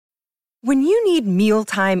When you need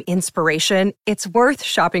mealtime inspiration, it's worth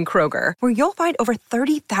shopping Kroger, where you'll find over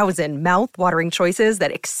 30,000 mouth-watering choices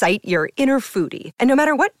that excite your inner foodie. And no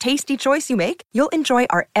matter what tasty choice you make, you'll enjoy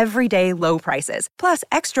our everyday low prices, plus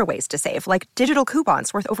extra ways to save, like digital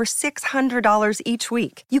coupons worth over $600 each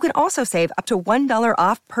week. You can also save up to $1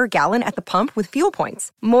 off per gallon at the pump with fuel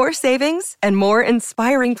points. More savings and more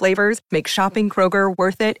inspiring flavors make shopping Kroger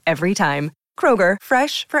worth it every time. Kroger,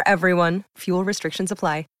 fresh for everyone. Fuel restrictions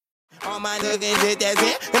apply. All my niggas hit that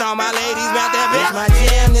zip, and all my ladies bout that bitch. My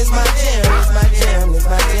jam, this my jam, this my jam, this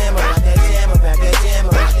my jam, about that jam, about that jam,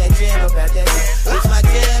 about that jam, about that jam. This my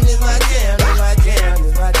jam, this my jam, this my jam,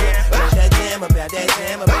 this my jam, about that jam, about that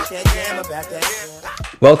jam, about that jam, about that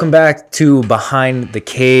jam. Welcome back to Behind the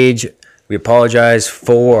Cage. We apologize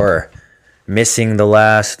for missing the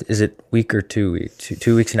last, is it week or 2 weeks?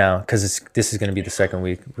 2 weeks now, because this is going to be the second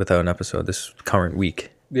week without an episode, this current week.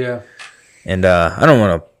 Yeah. And I don't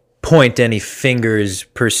want to point any fingers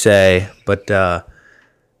per se, but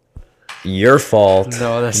your fault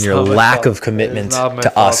and your lack of commitment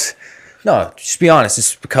to us. No, just be honest.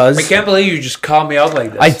 It's because I can't believe you just called me out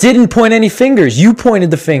like this. I didn't point any fingers. You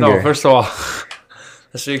pointed the finger. No, first of all,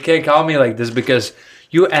 so you can't call me like this because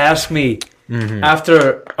you asked me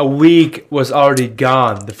after a week was already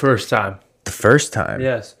gone the first time. The first time?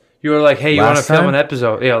 Yes. You were like, hey, you want to film an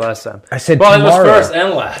episode? Yeah, last time. I said well, tomorrow. It was first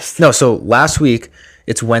and last. No, so last week,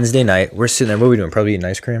 it's Wednesday night. We're sitting there. What are we doing? Probably eating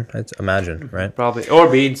ice cream? I'd imagine, right? Probably. Or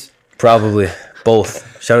beans. Probably.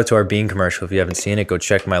 Both. Shout out to our bean commercial. If you haven't seen it, go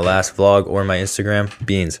check my last vlog or my Instagram.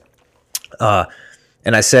 Beans. And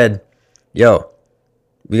I said, yo,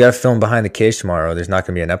 we got to film Behind the Cage tomorrow. There's not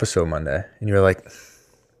going to be an episode Monday. And you were like...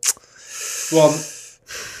 Well,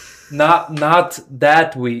 not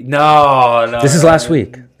that week. No. This is last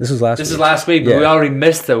week. This is last week, but we already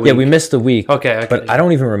missed a week. Yeah, we missed a week. Okay. But I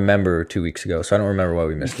don't even remember 2 weeks ago, so I don't remember why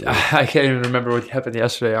we missed it. I can't even remember what happened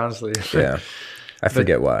yesterday, honestly. Yeah. I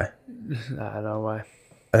forget why. I don't know why.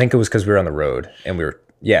 I think it was because we were on the road, and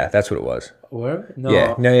yeah, that's what it was. Where? No.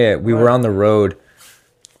 Yeah. We were on the road,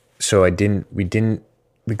 so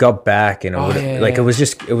we got back, and it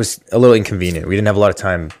was a little inconvenient. We didn't have a lot of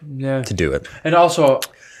time to do it. And also,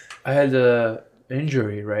 I had a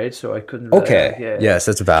injury, right? So I couldn't. Okay. Yes,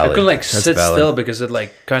 that's valid. I couldn't sit still because it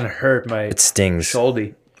kind of hurt my. It stings.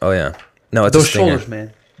 Shoulder. Oh yeah. No, it's those shoulders,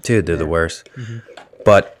 man. Dude, they're the worst. Mm-hmm.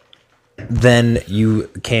 But then you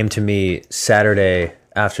came to me Saturday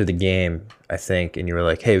after the game, I think, and you were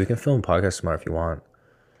like, "Hey, we can film a podcast tomorrow if you want."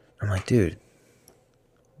 I'm like, dude,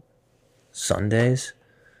 Sundays,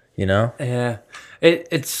 you know? Yeah,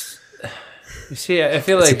 it's. You see, I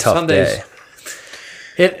feel like a tough Sundays.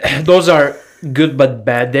 Day. Those are good but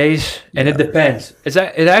bad days, and it depends. It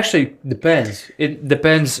actually depends. It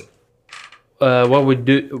depends what we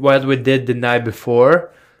did the night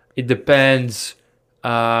before. It depends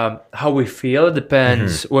how we feel. It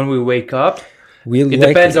depends when we wake up. It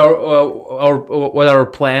depends what our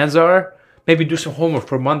plans are. Maybe do some homework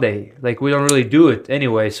for Monday. Like, we don't really do it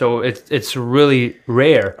anyway, so it's really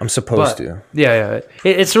rare. I'm supposed to. Yeah.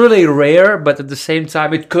 It's really rare, but at the same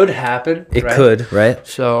time, it could happen. It could, right?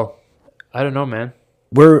 So, I don't know, man.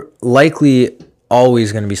 We're likely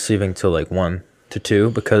always going to be sleeping till like 1 to 2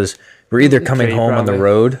 because we're either coming home on the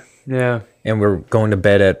road, and we're going to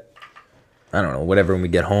bed at, I don't know, whatever when we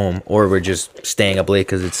get home, or we're just staying up late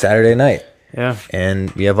because it's Saturday night. Yeah. And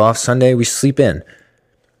we have off Sunday, we sleep in.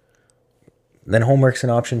 Then homework's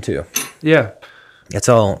an option too. Yeah. It's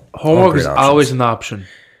all homework is always an option.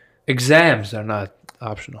 Exams are not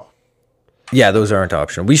optional. Yeah, those aren't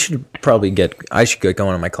optional. I should get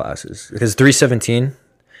going on my classes. Because 317,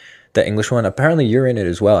 the English one, apparently you're in it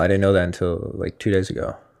as well. I didn't know that until like 2 days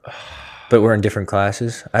ago. But we're in different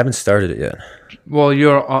classes. I haven't started it yet. Well,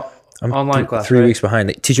 you're online class, 3 weeks behind.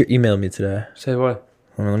 The teacher emailed me today. Say what?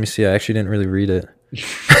 Hold on, let me see. I actually didn't really read it.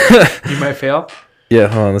 You might fail? Yeah,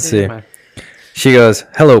 hold on, let's see. She goes,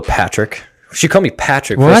 "Hello, Patrick." She called me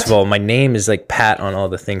Patrick. What? First of all, my name is like Pat on all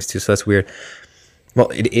the things too, so that's weird. Well,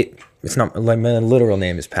 it's not, like, my literal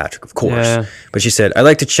name is Patrick, of course. Yeah. But she said, "I'd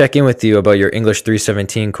like to check in with you about your English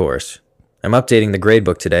 317 course. I'm updating the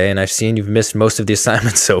gradebook today, and I've seen you've missed most of the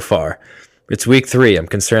assignments so far. It's week 3. I'm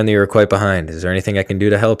concerned that you're quite behind. Is there anything I can do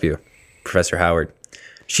to help you?" Professor Howard.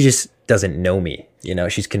 She just doesn't know me. You know,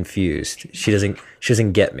 she's confused. She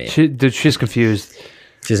doesn't get me. She's confused.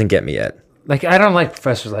 She doesn't get me yet. Like, I don't like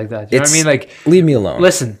professors like that. You know what I mean? Like, leave me alone.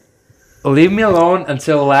 Listen, leave me alone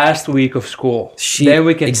until last week of school. Then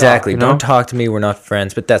we can exactly. talk, you know? Don't talk to me. We're not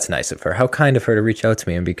friends. But that's nice of her. How kind of her to reach out to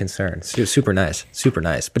me and be concerned. Super nice. Super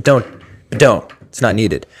nice. But don't. It's not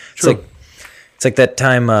needed. True. It's like that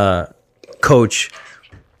time, coach.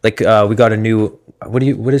 Like, we got a new what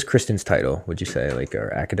is Kristen's title? Would you say like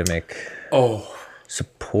our academic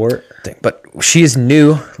support thing? But she is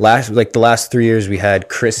new. The last 3 years we had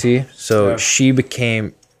Chrissy, so she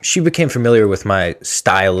became familiar with my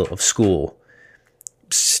style of school.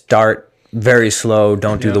 Start very slow,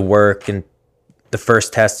 don't do the work, and the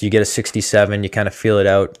first test you get a 67, you kind of feel it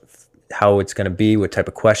out how it's going to be, what type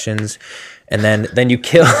of questions, and then you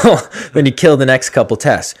kill the next couple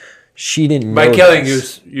tests. She didn't know by killing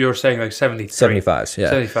you're saying like 75s, yeah.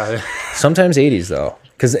 75. Sometimes 80s though.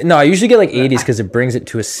 I usually get like 80s because it brings it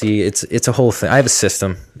to a C. It's a whole thing. I have a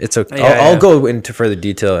system. I'll go into further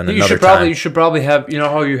detail in another time. You should probably have,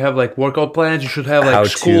 how you have like workout plans. You should have like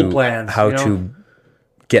school plans. How to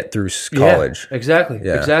get through college. Yeah,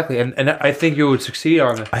 exactly. And I think you would succeed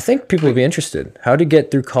on it. I think people would be interested. How to get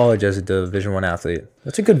through college as a Division I athlete.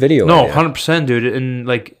 That's a good video. No, 100%, dude. And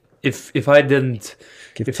like if I didn't.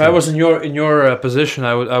 If I was in your position,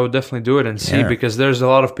 I would definitely do it and see, because there's a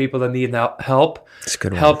lot of people that need help. It's a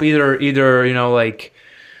good help. Either you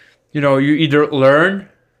either learn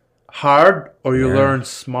hard or you learn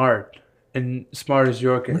smart, and smart is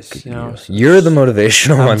your case. You're the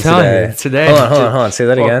motivational one today. Hold on. Say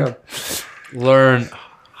that again. Learn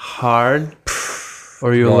hard,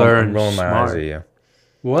 or you learn rolling smart. my eyes at you.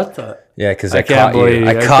 What the? Yeah, because I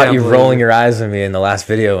caught you rolling your eyes at me in the last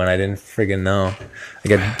video, and I didn't friggin' know. I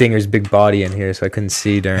got Dinger's big body in here, so I couldn't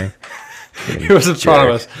see during. He was in front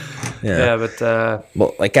of us. Yeah, but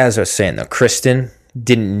well, like as I was saying though, Kristen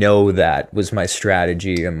didn't know that was my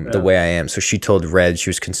strategy and the way I am. So she told Red she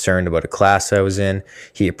was concerned about a class I was in.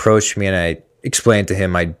 He approached me, and I explained to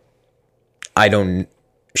him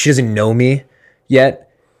she doesn't know me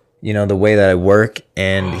yet, the way that I work,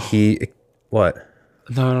 and what?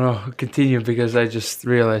 No, continue, because I just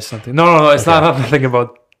realized something. No, it's not nothing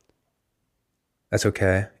about. That's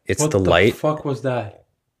okay. It's the light. What the fuck was that?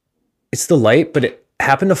 It's the light, but it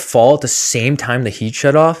happened to fall at the same time the heat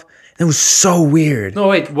shut off. And it was so weird. No,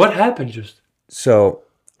 wait, what happened just? So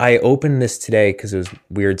I opened this today because it was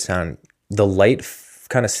weird sound. The light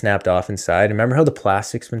kind of snapped off inside. Remember how the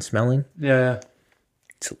plastic's been smelling? Yeah.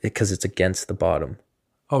 Because it's against the bottom.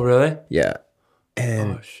 Oh, really? Yeah.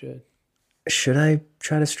 And oh, shit. Should I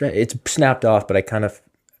try to stretch? It's snapped off, but I kind of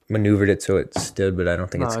maneuvered it so it stood, but I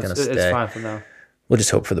don't think it's going to stay. It's fine for now. We'll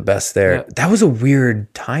just hope for the best there. Yeah. That was a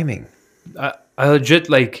weird timing. I legit,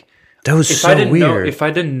 like... That was so weird. If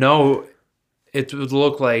I didn't know, it would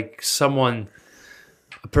look like a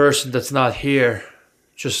person that's not here,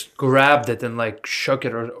 just grabbed it and like shook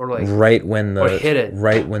it or like... or hit it.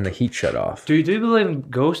 Right when the heat shut off. Do you believe in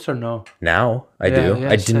ghosts or no? Now, I do. Yeah,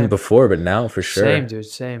 I didn't before, but now for sure. Same, dude,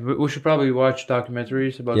 same. We should probably watch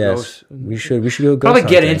documentaries about ghosts. We should go ghost probably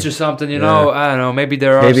get hunting. into something, I don't know, maybe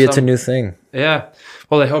it's a new thing. Yeah.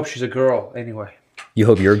 Well, I hope she's a girl anyway. You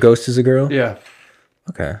hope your ghost is a girl? Yeah.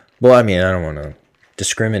 Okay. Well, I mean, I don't want to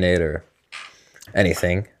discriminate or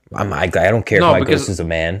anything. I don't care if my ghost is a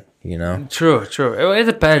man, True. It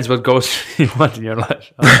depends what ghost you want in your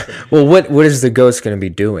life. Well, what is the ghost going to be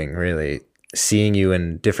doing, really? Seeing you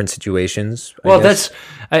in different situations?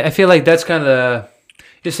 I feel like that's kind of...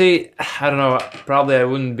 You see, I don't know. Probably I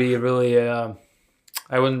wouldn't be really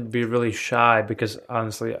shy because,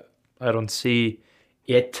 honestly, I don't see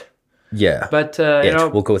it. Yeah. But,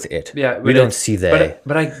 we'll go with it. Yeah. We don't see they.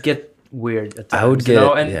 But I get weird at times. I would get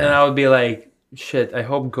and I would be like, shit, I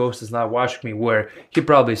hope Ghost is not watching me, where he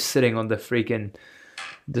probably sitting on this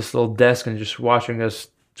little desk and just watching us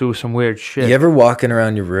do some weird shit. You ever walking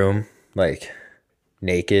around your room, like,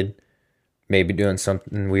 naked, maybe doing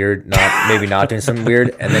something weird, maybe not doing something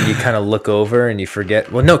weird, and then you kind of look over and you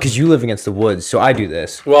forget? Well, no, because you live against the woods, so I do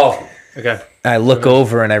this. Well... Okay. I look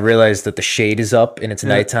over and I realize that the shade is up and it's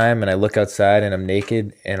nighttime, and I look outside and I'm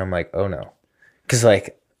naked and I'm like, oh no. Because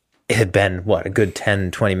like it had been, a good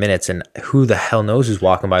 10, 20 minutes, and who the hell knows who's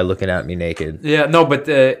walking by looking at me naked. Yeah, no, but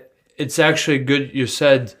it's actually good you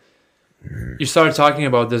started talking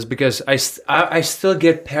about this, because I still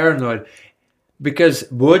get paranoid because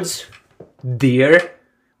woods, deer,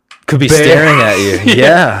 could be staring at you.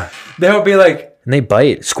 Yeah. They would be like... And they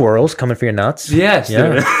bite. Squirrels coming for your nuts. Yes,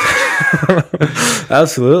 dude.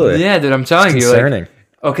 Absolutely. Yeah, dude, I'm telling you. Concerning.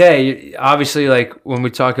 Okay, obviously, like, when we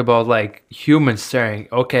talk about, like, humans staring,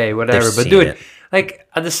 okay, whatever. But, dude, like,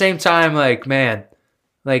 at the same time, like, man,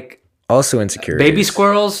 like... Also insecurities. Baby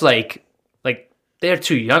squirrels, like they're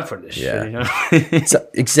too young for this shit, So,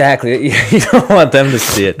 exactly. You don't want them to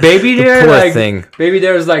see it. Baby deer, poor thing. Baby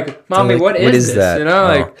deer's like, Mommy, what is this?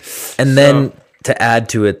 That? And then... To add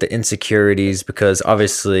to it, the insecurities, because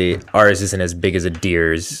obviously ours isn't as big as a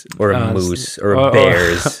deer's or a moose or a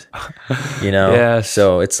bear's, Yes.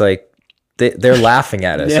 So it's like they're laughing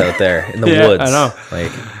at us out there in the woods. I know.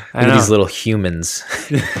 Like, look at these little humans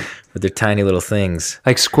with their tiny little things.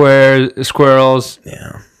 Like squirrels.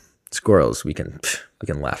 Yeah, squirrels. We can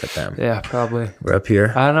laugh at them. Yeah, probably. We're up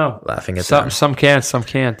here. I don't know. Laughing at them. Some can't, some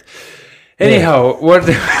can't. Anyhow, what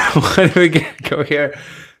do we go here?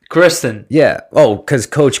 Kristen. Yeah. Oh, because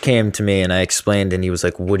Coach came to me and I explained, and he was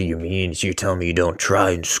like, "What do you mean? So you're telling me you don't try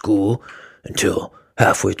in school until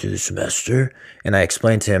halfway through the semester?" And I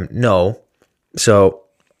explained to him, "No. So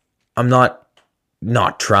I'm not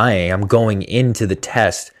trying. I'm going into the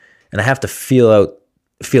test, and I have to feel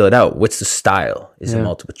it out. What's the style? Is it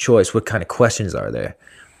multiple choice? What kind of questions are there?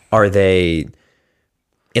 Are they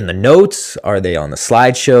in the notes? Are they on the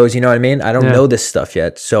slideshows? You know what I mean? I don't know this stuff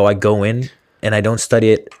yet. So I go in and I don't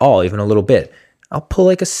study it all, even a little bit. I'll pull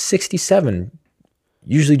like a 67,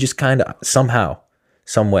 usually just kind of somehow,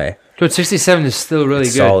 some way. Dude, 67 is still really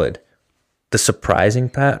good. Solid. The surprising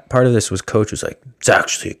part of this was Coach was like, it's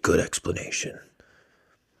actually a good explanation.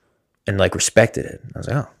 And like respected it. I was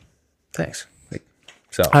like, oh, thanks. Like,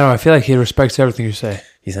 so I don't know. I feel like he respects everything you say.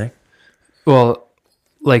 You think? Well,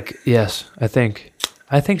 like, yes, I think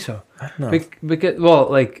so. I don't know.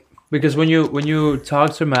 Because when you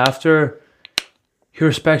talk to him after, he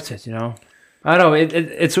respects it. You know, I don't know.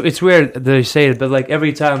 It's weird that you say it, but like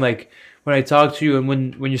every time, like when I talk to you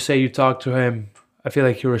and when you say you talk to him, I feel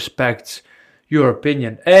like he respects your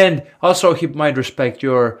opinion, and also he might respect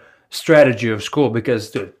your strategy of school,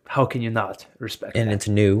 because dude, how can you not respect And that? it's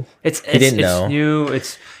new. It's didn't know. new.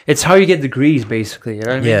 It's how you get degrees, basically. You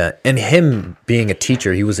know what I mean? Yeah, and him being a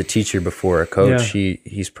teacher, he was a teacher before a coach. Yeah.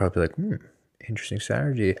 He's probably like, interesting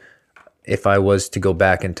strategy. If I was to go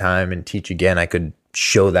back in time and teach again, I could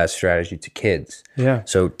show that strategy to kids. Yeah.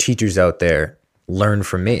 So teachers out there, learn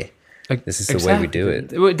from me. This is the way we do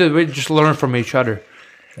it. We just learn from each other.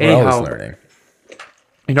 We're Anyhow, always learning.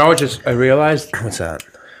 you know, I realized What's that?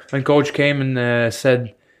 when Coach came and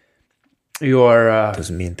said you are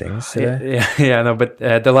Those mean things today? yeah, no, but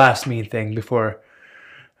the last mean thing before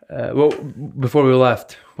before we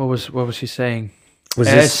left, what was he saying? Was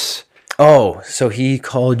this? Oh, so he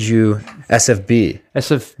called you SFB.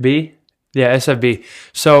 SFB? Yeah, SFB.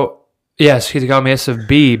 So yes, he called me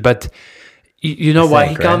SFB, but you know why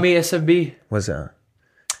he called me SFB? What's that?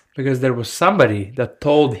 Because there was somebody that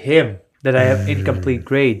told him that I have incomplete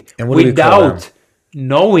grade And what do we call them? without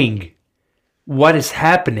knowing what is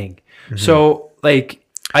happening. So like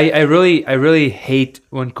I really hate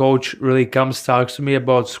when Coach really talks to me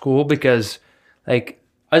about school, because like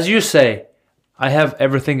as you say, I have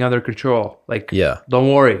everything under control. Like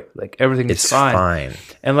don't worry, like everything is fine.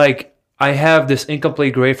 And like I have this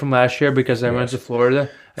incomplete grade from last year because I went to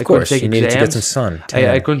Florida. Of course, you needed to get some sun.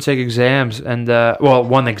 I couldn't take exams, and well,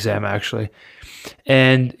 one exam actually.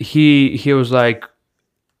 And he was like,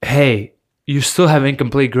 "Hey, you still have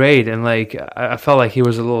incomplete grade," and like I felt like he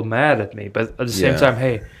was a little mad at me, but at the same time,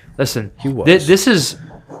 hey, listen, this is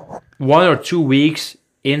 1 or 2 weeks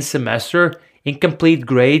in semester. Incomplete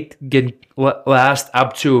grade can last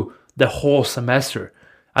up to the whole semester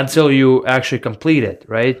until you actually complete it,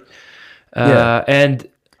 right? And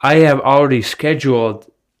I have already scheduled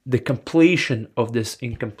the completion of this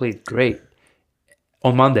incomplete grade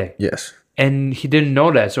on Monday. Yes. And he didn't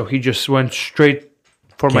know that, so he just went straight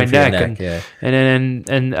for my neck,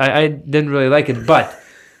 and I didn't really like it. But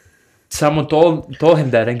someone told him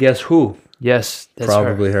that, and guess who? Yes, that's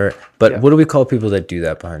probably her. But what do we call people that do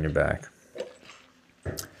that behind your back?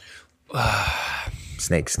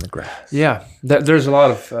 Snakes in the grass. Yeah, there's a lot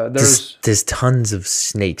of there's tons of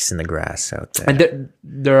snakes in the grass out there, and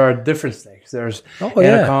there are different snakes. There's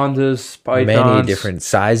anacondas, pythons, many different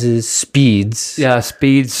sizes, speeds. Yeah,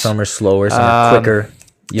 speeds. Some are slower, some are quicker.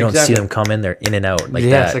 You don't see them come in; they're in and out like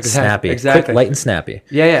that. Snappy, exactly. Quick, light and snappy.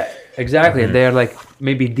 Yeah, exactly. And they're like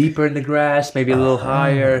maybe deeper in the grass, maybe a little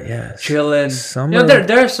higher, chilling.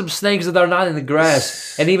 There are some snakes that are not in the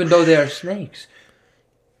grass, and even though they are snakes,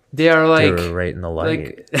 they are like they're right in the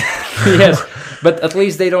light. Yes, but at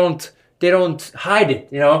least they don't hide it.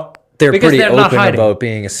 You know, they're pretty open about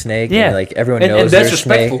being a snake. Yeah, and like everyone knows and that's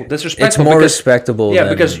respectful. Snake. That's respectful. It's more respectable. Yeah,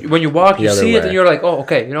 because when you walk, you see it, and you're like, oh,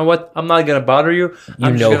 okay. You know what? I'm not gonna bother you.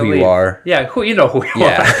 You know who you are. Yeah, you know who you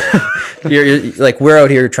are. you're like, we're out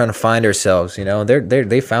here trying to find ourselves. You know,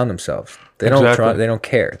 they found themselves. They don't try. They don't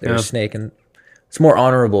care. They're a snake, and it's more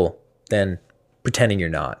honorable than pretending you're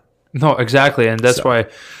not. No, exactly, and that's why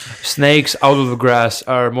snakes out of the grass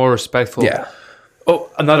are more respectful. Yeah. Oh,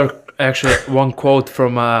 actually, one quote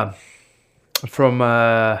from it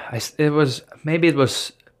was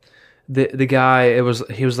the guy.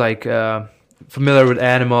 He was like familiar with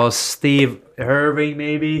animals. Steve Irving,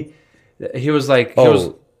 maybe. He was like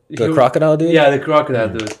The crocodile dude? Yeah, the crocodile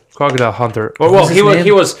dude. Crocodile hunter. Well, was his name?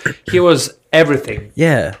 he was everything.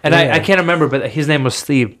 Yeah. And yeah. I can't remember, but his name was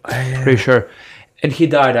Steve. Pretty sure. And he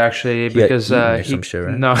died actually because eaten or he some shit,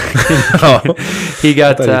 right? no Oh. he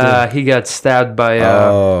got stabbed by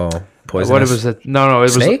poisonous. what was it? No, it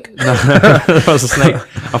Snake? was no, it was a snake.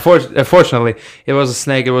 Unfortunately, it was a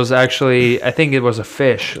snake. It was actually I think it was a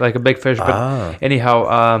fish, like a big fish. But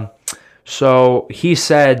anyhow, so he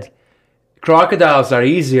said crocodiles are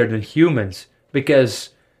easier than humans because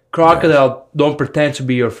crocodiles don't pretend to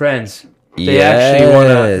be your friends. They actually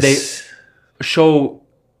wanna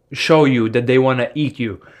show you that they want to eat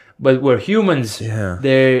you. But we're humans.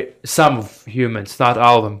 They're some of humans, not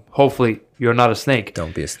all of them. Hopefully, you're not a snake.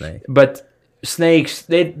 Don't be a snake. But snakes,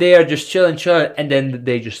 they are just chilling, and then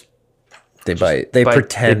they just bite. They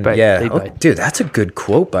pretend. They bite. Yeah. They Oh, bite. dude, that's a good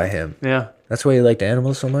quote by him. Yeah. That's why you liked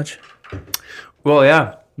animals so much. Well,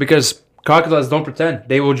 yeah, because crocodiles don't pretend;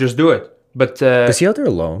 they will just do it. But Was he out there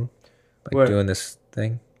alone, like where? doing this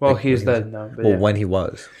thing? well, Like, he's when dead now. But Well, yeah. when he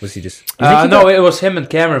was he just? You think he No, got- it was him and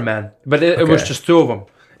cameraman, but it was Okay. just two of them.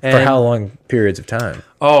 And, for how long periods of time?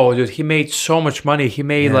 Oh, dude, he made so much money. He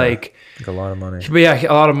made like a lot of money. But yeah,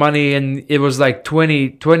 a lot of money, and it was like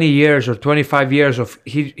 20 years or 25 years of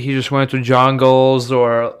he just went to jungles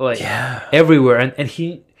or like everywhere, and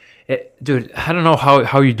he, dude, I don't know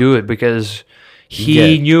how you do it because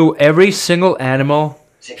he knew every single animal.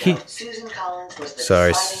 Susan Collins was the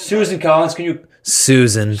Sorry, deciding Susan Collins, can you?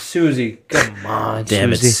 Susan. Susie, come on, Damn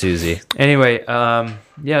Susie. it, Susie. Anyway,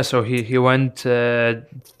 yeah, so he went.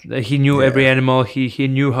 He knew every animal. He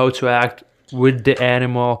knew how to act with the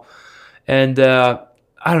animal, and I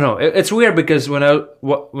don't know. It's weird because when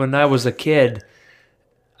I was a kid,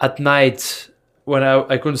 at night when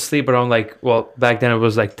I couldn't sleep around back then it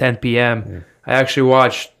was like 10 p.m. I actually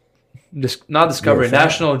watched not Discovery,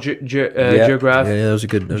 National Geographic. Yeah, that was a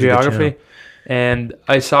good Geography, and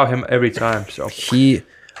I saw him every time. So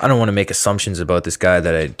I don't want to make assumptions about this guy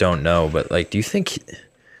that I don't know, but like, do you think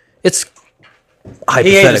it's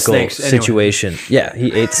hypothetical snakes anyway. situation? Yeah,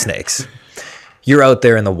 he ate snakes. You're out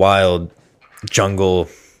there in the wild jungle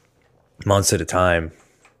months at a time.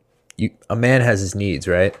 A man has his needs,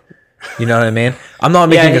 right? You know what I mean? I'm not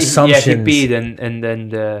making assumptions. Yeah, he peed and then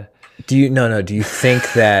Do you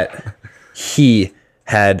think that he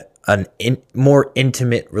had an more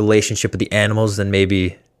intimate relationship with the animals than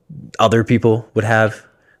maybe other people would have?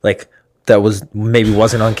 Like that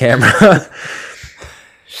wasn't on camera.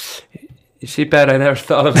 You see, Pat, I never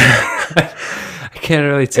thought of that. I can't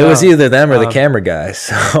really tell. It was either them or the camera guy.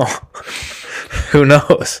 So who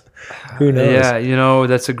knows? Who knows? Yeah,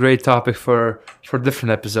 that's a great topic for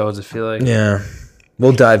different episodes, I feel like. Yeah.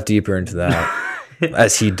 We'll dive deeper into that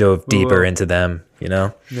as he dove deeper into them,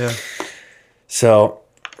 Yeah. So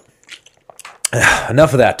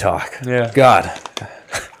enough of that talk. Yeah. God,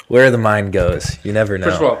 where the mind goes, you never know.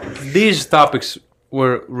 First of all, these topics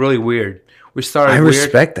were really weird. We started I weird,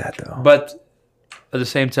 respect that though. but at the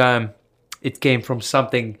same time, it came from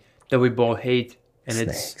something that we both hate, and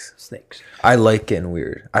it's snakes. I like getting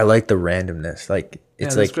weird. I like the randomness. Like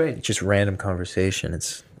it's that's like great. just random conversation.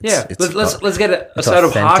 It's Let's get it's aside of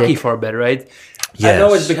authentic. hockey for a bit, right? I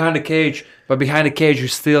know it's Yes. behind the cage, but behind the cage you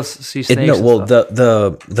still see snakes. and stuff.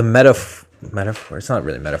 the metaphor. It's not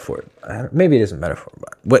really metaphor. Maybe it isn't metaphor.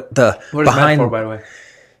 But What is behind metaphor, by the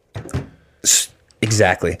way?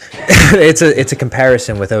 exactly. it's a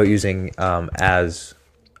comparison without using as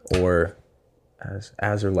or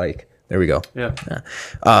like. There we go. Yeah.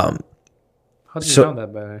 Um, How did you so- know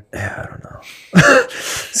that, by the way? I don't know.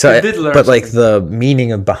 So, You did learn but like something. the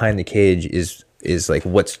meaning of behind the cage is like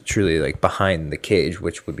what's truly like behind the cage,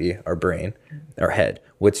 which would be our brain, our head.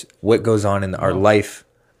 What goes on in our life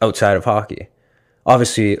outside of hockey.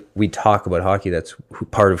 Obviously, we talk about hockey. That's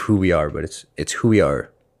part of who we are, but it's who we are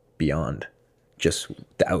beyond just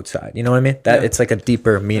the outside. You know what I mean? That it's like a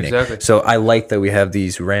deeper meaning. Exactly. So I like that we have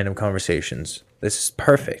these random conversations. This is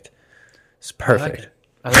perfect. It's perfect.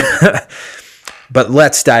 I like it. But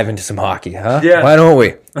let's dive into some hockey, huh? Yeah. Why don't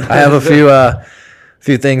we? I have a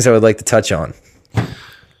few things I would like to touch on.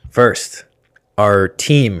 First, our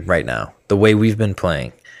team right now, the way we've been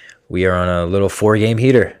playing. We are on a little 4-game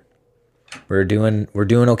heater. We're doing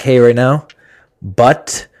okay right now.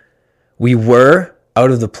 But we were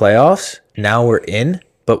out of the playoffs. Now we're in,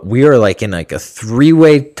 but we are like in like a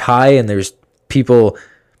 3-way tie, and there's people.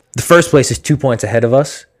 The first place is 2 points ahead of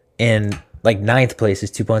us, and like 9th place is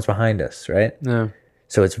 2 points behind us, right? No.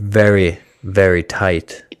 So it's very, very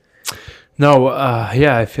tight. No,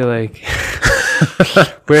 I feel like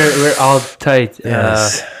we're all tight.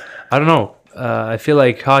 Yes. I don't know. I feel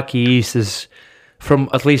like Hockey East is from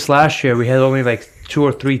at least last year. We had only like 2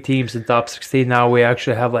 or 3 teams in top 16. Now we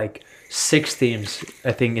actually have like 6 teams,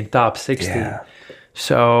 I think, in top 16. Yeah.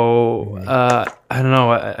 So I don't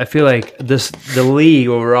know. I feel like the league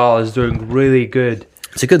overall is doing really good,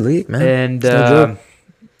 It's a good league, man. and It's no joke.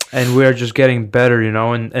 and we're just getting better, you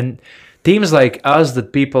know. And teams like us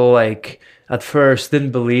that people like at first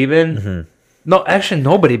didn't believe in. Mm-hmm. No, actually,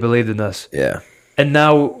 nobody believed in us. Yeah. And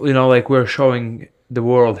now, you know, like we're showing the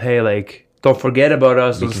world, hey, like don't forget about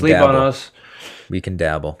us, don't can sleep on dabble. us. We can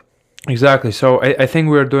dabble. Exactly. So I think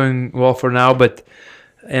we're doing well for now, but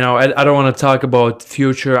you know, I don't want to talk about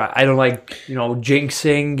future. I don't like, you know,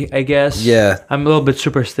 jinxing, I guess. Yeah. I'm a little bit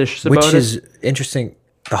superstitious about Which it. is interesting.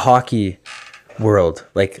 The hockey world,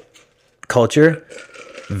 like culture,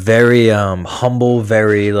 very humble,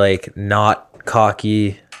 very like not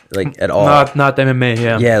cocky, like at all. Not MMA,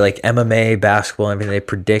 yeah. Yeah, like MMA, basketball, everything. They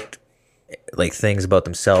predict like things about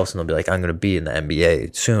themselves, and they'll be like, "I'm going to be in the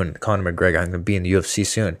NBA soon." Conor McGregor, "I'm going to be in the UFC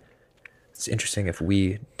soon." It's interesting. If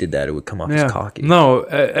we did that, it would come off as cocky. No,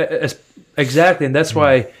 exactly, and that's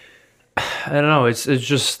why I don't know. It's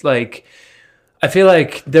just like I feel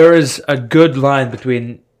like there is a good line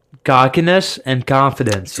between cockiness and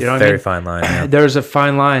confidence. You know, what I Very mean? fine line. Yeah. There's a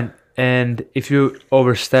fine line, and if you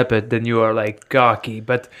overstep it, then you are like cocky.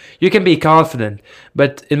 But you can be confident.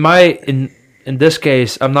 But in this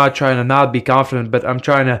case, I'm not trying to not be confident, but I'm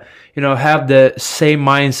trying to, you know, have the same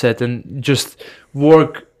mindset and just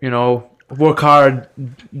work hard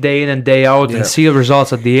day in and day out and see the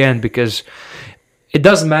results at the end, because it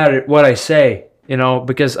doesn't matter what I say, you know,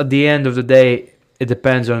 because at the end of the day, it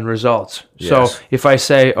depends on results. Yes. So if I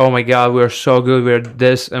say, oh my God, we're so good, we're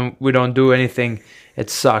this, and we don't do anything, it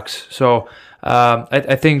sucks. So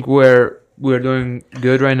I think we're doing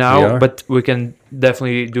good right We now, are. but we can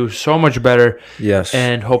definitely do so much better. Yes.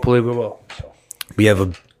 And hopefully we will. So. We have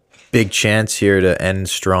a big chance here to end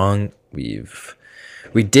strong. We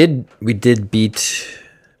did beat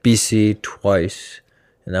BC twice,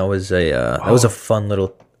 and that was a fun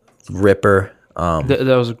little ripper.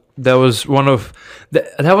 That was one of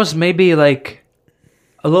that was maybe like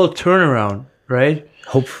a little turnaround, right?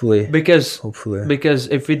 Hopefully, Because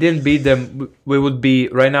if we didn't beat them, we would be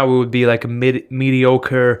like a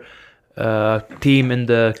mediocre team in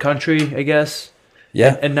the country, I guess.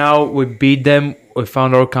 yeah. And now we beat them. We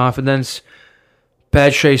found our confidence.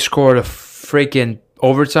 Pache scored a freaking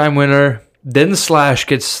overtime winner. Didn't Slash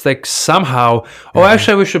get stick somehow. Oh,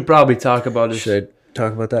 actually, we should probably talk about this. Should I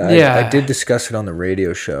talk about that? Yeah. I did discuss it on the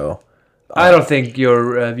radio show. I don't think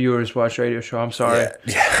your viewers watch radio show. I'm sorry.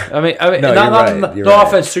 Yeah. I mean, No, not you're no right.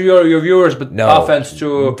 offense to your viewers, but No, offense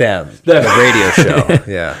to them. them. The radio show.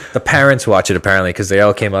 Yeah. The parents watch it apparently because they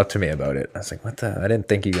all came up to me about it. I was like, "What the? I didn't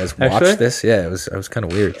think you guys watched Actually? this." Yeah, it was kind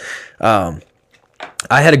of weird.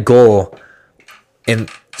 I had a goal,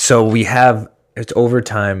 so we have it's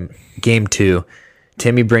overtime, game 2.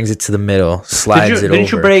 Timmy brings it to the middle, slides it over.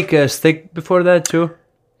 Didn't you break a stick before that too?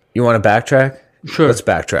 You want to backtrack? Sure. Let's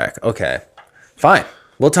backtrack. Okay, fine.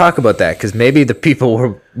 We'll talk about that because maybe the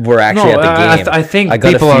people were actually No, at the game. I think I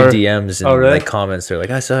got people a few are- DMs and Oh, really? like comments. They're like,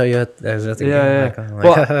 "I saw you at the game." Yeah. I'm like,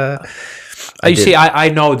 Well, you see, I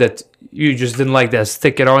know that you just didn't like that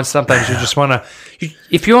stick at all, and sometimes you just want to.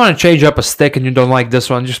 If you want to change up a stick and you don't like this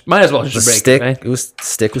one, just might as well the just break stick. it. Right?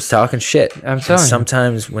 Stick was talking shit. I'm And telling you.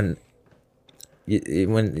 sometimes when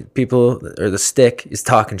people or the stick is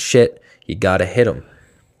talking shit, you gotta hit them,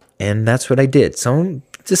 and that's what I did.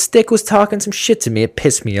 The stick was talking some shit to me. It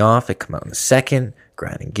pissed me off. I come out in a second,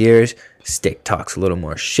 grinding gears. Stick talks a little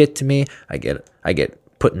more shit to me. I get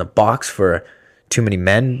put in the box for too many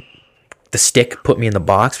men. The stick put me in the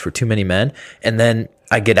box for too many men, and then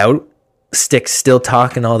I get out. Stick still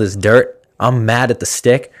talking all this dirt. I'm mad at the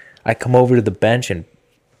stick. I come over to the bench and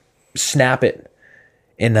snap it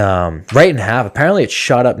in right in half. Apparently, it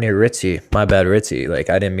shot up near Ritzy. My bad, Ritzy. Like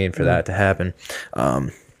I didn't mean for that to happen.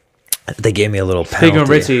 They gave me a little penalty. Speaking of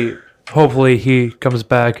Ritzy, hopefully he comes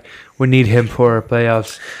back. We need him for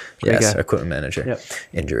playoffs. Yes, Great guy. equipment manager. Yep.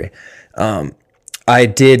 Injury. I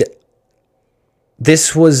did.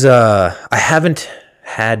 This was I haven't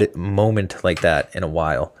had a moment like that in a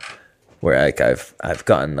while, where like I've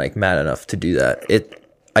gotten like mad enough to do that.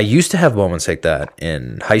 I used to have moments like that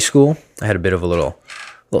in high school. I had a bit of a little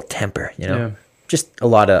temper, you know, Yeah. just a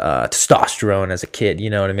lot of testosterone as a kid. You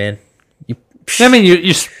know what I mean? I mean,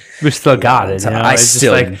 you still got it. You know? I It's just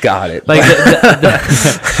still like, got it. like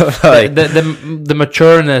Like, the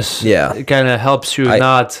matureness. Yeah. it kind of helps you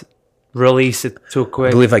not release it too I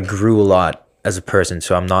quick. believe I grew a lot as a person,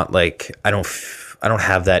 so I'm not like I don't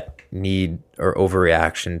have that need or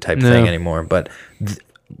overreaction type thing anymore. But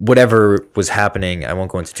whatever was happening, I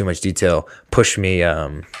won't go into too much detail, pushed me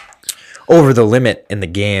over the limit in the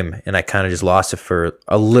game, and I kind of just lost it for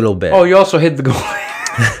a little bit. Oh, you also hit the goal.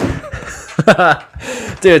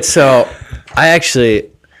 Dude, so I actually,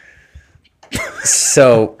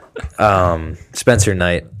 Spencer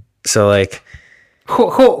Knight. So like,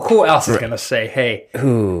 who else is gonna say, hey,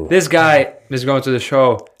 this guy is going to the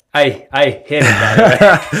show? I hit him. By the way.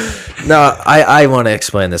 No, I want to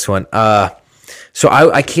explain this one. So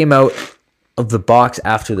I came out of the box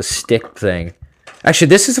after the stick thing. Actually,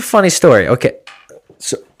 this is a funny story. Okay,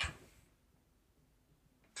 so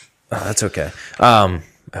that's okay. I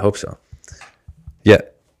hope so. Yeah,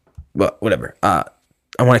 well, whatever. I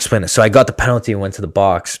want to explain this. So I got the penalty and went to the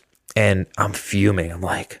box, and I'm fuming. I'm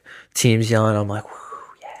like, team's yelling. I'm like, woo,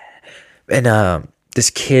 yeah. And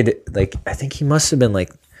this kid, like, I think he must have been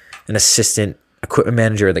like an assistant equipment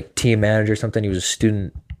manager, or like team manager or something. He was a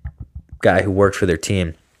student guy who worked for their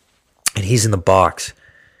team, and he's in the box,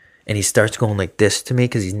 and he starts going like this to me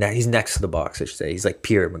because he's next to the box, I should say. He's like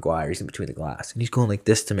Pierre Maguire. He's in between the glass, and he's going like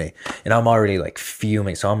this to me, and I'm already like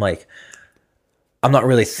fuming. So I'm like, I'm not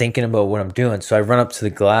really thinking about what I'm doing. So I run up to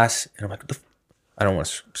the glass, and I'm like, I don't want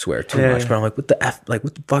to swear too much, but I'm like, what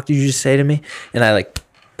the fuck did you just say to me? And I like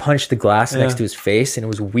punched the glass next to his face, and it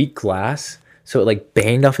was weak glass, so it like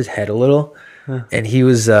banged off his head a little, and he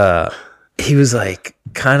was like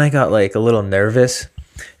kind of got like a little nervous,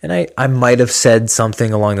 and I might have said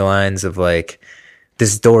something along the lines of like,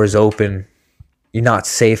 this door is open, you're not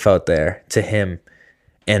safe out there, to him.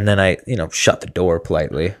 And then I, shut the door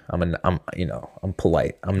politely. I'm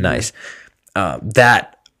polite. I'm nice.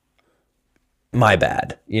 That, my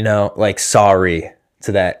bad. Like, sorry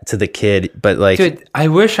to the kid, but like, dude, I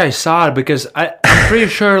wish I saw it, because I'm pretty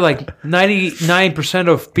sure like 99%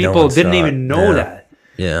 of people didn't even know that.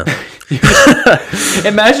 Yeah.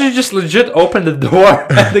 Imagine you just legit open the door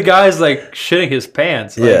and the guy's like shitting his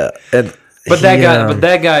pants. Like, yeah. But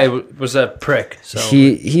that guy was a prick. So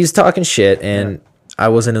he's talking shit, and I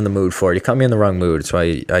wasn't in the mood for it. He caught me in the wrong mood, so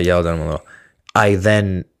I yelled at him a little. I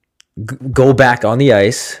then go back on the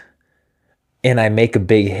ice, and I make a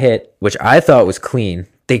big hit, which I thought was clean.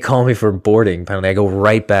 They call me for a boarding penalty. I go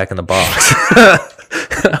right back in the box.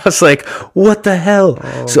 I was like, what the hell?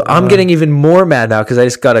 So I'm getting even more mad now because I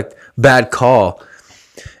just got a bad call.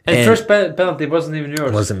 And first penalty wasn't even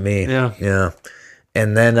yours. It wasn't me. Yeah.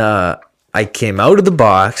 And then I came out of the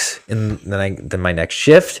box, and then my next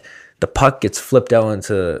shift, the puck gets flipped out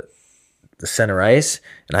into the center ice,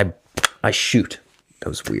 and I shoot. That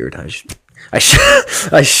was weird. I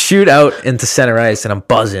shoot out into center ice, and I'm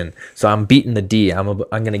buzzing. So I'm beating the D. I'm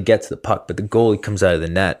gonna get to the puck, but the goalie comes out of the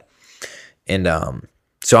net, and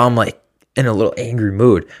so I'm like in a little angry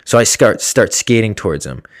mood. So I start skating towards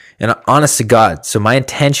him, and honest to God, so my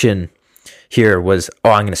intention here was,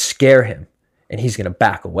 I'm gonna scare him, and he's gonna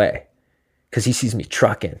back away, because he sees me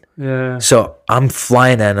trucking. Yeah. So I'm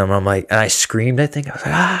flying at him. I'm like, and I screamed. I think I was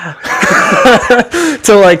like, ah,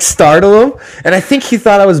 to like startle him. And I think he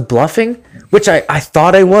thought I was bluffing, which I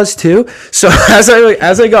thought I was too. So as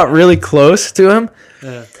I got really close to him,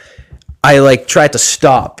 I like tried to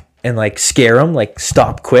stop and like scare him, like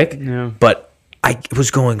stop quick. Yeah. But I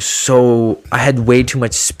was going I had way too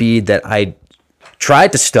much speed that I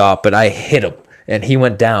tried to stop, but I hit him. And he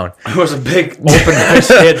went down. It was a big open ice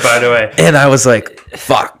hit, by the way. And I was like,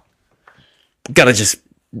 fuck. Gotta just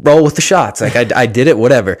roll with the shots. Like, I did it,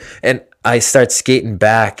 whatever. And I start skating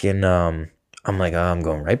back, and I'm like, I'm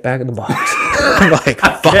going right back in the box. I'm like,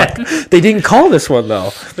 fuck. They didn't call this one,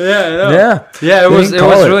 though. Yeah, I know. Yeah. It was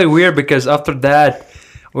really weird, because after that,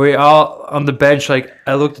 we all on the bench, like,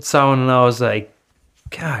 I looked at someone, and I was like,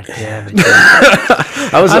 God damn it.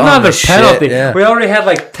 I was another penalty. Yeah. We already had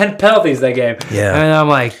like 10 penalties that game. Yeah. And I'm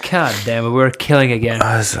like, God damn it, we're killing again.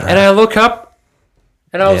 And I look up,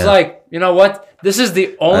 and I was like, you know what? This is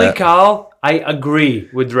the only call I agree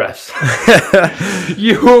with refs.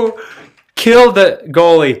 You killed the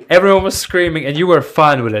goalie. Everyone was screaming, and you were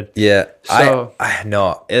fine with it. Yeah. So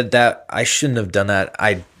I shouldn't have done that.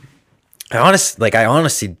 I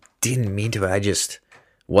honestly didn't mean to. I just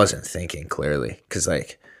wasn't thinking clearly, because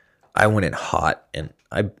like I went in hot, and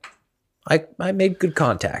I made good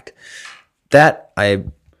contact. That I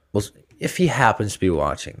was, if he happens to be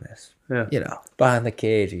watching this, behind the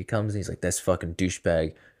cage, he comes and he's like, this fucking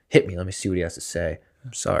douchebag hit me. Let me see what he has to say.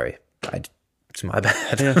 I'm sorry. It's my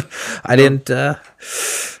bad. Yeah. I didn't.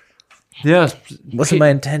 Wasn't my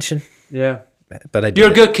intention. Yeah. But I did.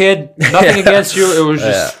 You're a good kid. Nothing against you. It was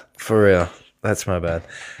just for real. That's my bad.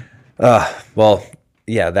 Well,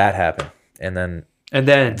 yeah, that happened, and then And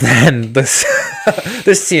then then this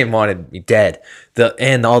this team wanted me dead.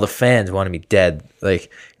 And all the fans wanted me dead.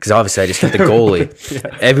 Like, because obviously I just hit the goalie.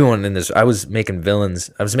 Everyone in this, I was making villains.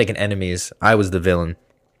 I was making enemies. I was the villain.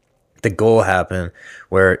 The goal happened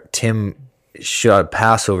where Tim shot a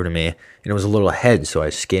pass over to me, and it was a little ahead, so I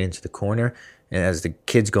skated into the corner. And as the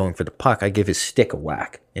kid's going for the puck, I give his stick a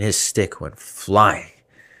whack, and his stick went flying.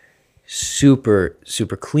 Super,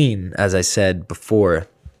 super clean, as I said before.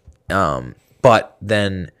 But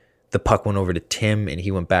then the puck went over to Tim, and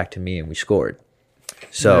he went back to me, and we scored.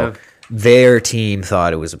 So their team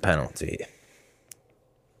thought it was a penalty.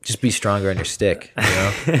 Just be stronger on your stick, you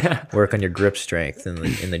know? Work on your grip strength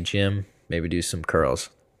in the gym. Maybe do some curls.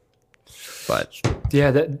 But yeah,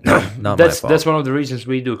 not that's my fault. that's one of the reasons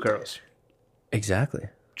we do curls. Exactly.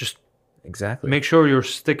 Just Exactly. make sure your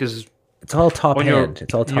stick is It's all top on your- hand.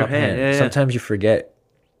 It's all in your top hand. hand. Yeah. Sometimes you forget.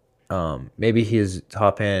 Maybe his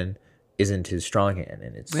top hand isn't his strong hand,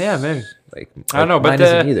 and it's maybe. like I don't know, mine but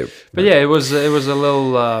isn't either. But yeah, it was a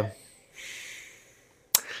little. I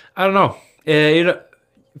don't know.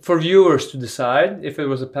 For viewers to decide if it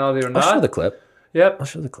was a penalty or I'll not. show the clip. Yep. I'll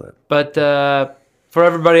show the clip. But for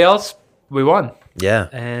everybody else, we won Yeah.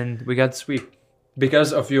 and we got the sweep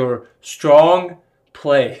because of your strong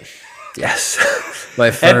play. Yes. My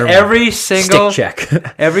And firm every single stick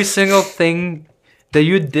check. every single thing that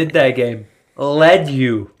you did that game led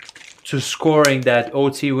you to scoring that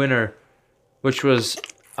OT winner, which was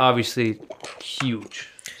obviously huge.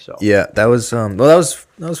 So Yeah, that was that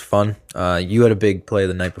was fun. You had a big play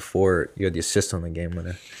the night before. You had the assist on the game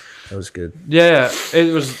winner. That was good. yeah,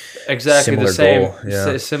 it was exactly Similar the same. goal,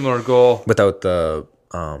 yeah. Similar goal. Without the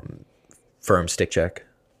firm stick check.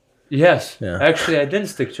 Yes, Yeah. actually, I didn't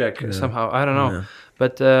stick check somehow. I don't know,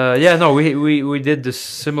 but we did the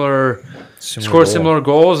similar score goal. similar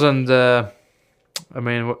goals, and I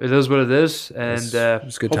mean it is what it is, and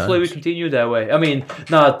it's good hopefully we times. continue that way. I mean,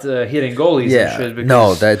 not hitting goalies. And Yeah. shit,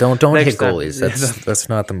 No, because don't next hit time- goalies. That's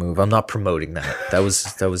not the move. I'm not promoting that. That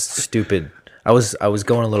was stupid. I was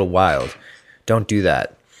going a little wild. Don't do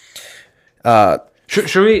that.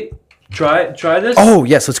 Should we try this? Oh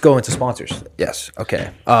yes, let's go into sponsors. Yes. Okay.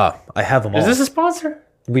 I have them all. Is this a sponsor?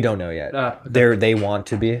 We don't know yet. Ah, okay. They want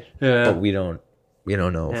to be, Yeah. but we don't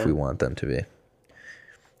know if we want them to be.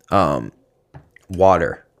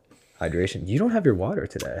 Water, hydration. You don't have your water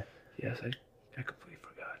today. Yes, I completely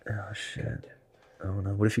forgot. Oh shit. Oh no.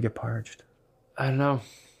 What if you get parched? I don't know.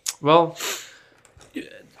 Well,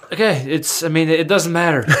 okay. It doesn't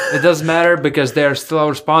matter. It doesn't matter because they're still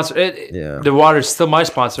our sponsor. Yeah. The water is still my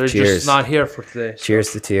sponsor. It's Cheers. just not here for today. So.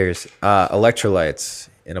 Cheers to tears. Electrolytes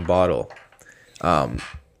in a bottle.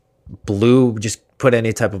 Blue. Just put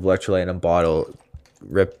any type of electrolyte in a bottle.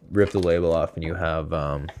 Rip the label off, and you have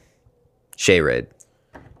Shea Raid.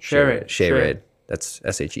 Share it. Shea Raid. That's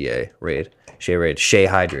SHEA Raid. Shea Raid. Shea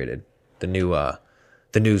Hydrated. The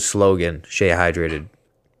new slogan. Shea Hydrated.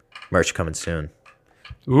 Merch coming soon.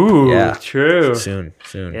 Ooh, Yeah. true. Soon.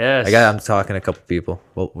 Yes. I'm talking to a couple people.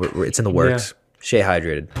 Well, it's in the works. Shea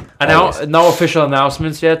Hydrated. Always. No official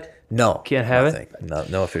announcements yet, No. Can't have it?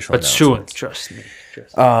 nothing. No official. but soon. announcements. Trust me.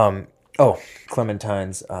 Oh,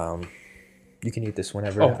 clementines. You can eat this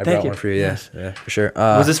whenever. Oh, I thank brought you. one for you. Yes. Yeah, for sure.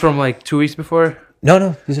 Was this from like 2 weeks before?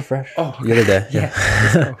 No, these are fresh. Oh, the other day.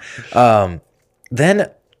 Yeah.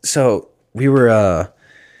 Then so we were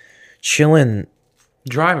chilling,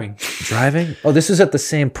 Driving. driving. Oh, this is at the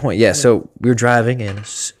same point. Yeah. So we were driving, and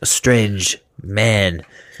a strange man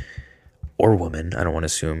or woman, I don't want to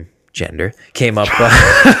assume gender, came up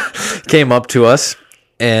to us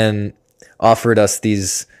and offered us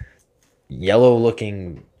these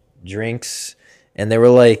yellow-looking drinks, and they were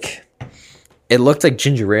like, it looked like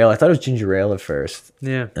ginger ale. I thought it was ginger ale at first.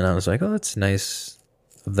 Yeah. And I was like, oh, that's nice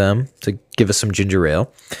of them to give us some ginger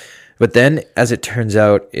ale. But then, as it turns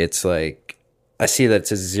out, it's like, I see that it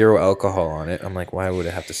says 0 alcohol on it. I'm like, why would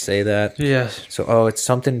it have to say that? Yes. So, it's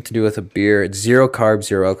something to do with a beer. It's 0 carbs,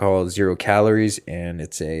 0 alcohol, 0 calories, and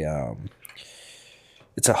it's a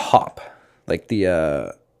hop. Like the,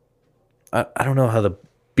 I don't know how the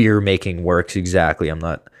beer making works exactly. I'm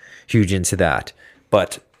not huge into that.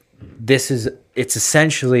 But it's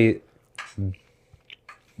essentially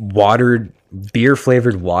watered, beer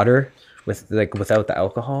flavored water without the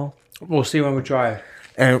alcohol. We'll see when we try it.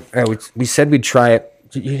 And we said we'd try it.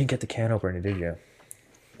 You didn't get the can opener, did you?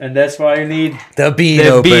 And that's why you need The bean the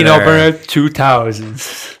opener. Bean Opener 2000.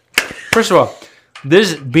 First of all,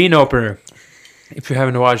 this Bean Opener, if you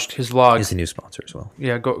haven't watched his vlog, He's a new sponsor as well.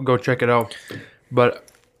 yeah, go check it out. But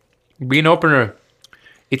Bean Opener,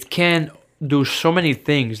 it can do so many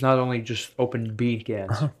things, not only just open bean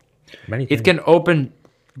cans. Many It can open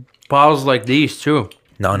bottles like these too.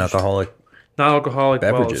 Non-alcoholic Non-alcoholic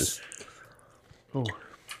beverages. bottles.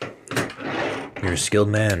 You're a skilled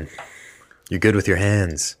man. You're good with your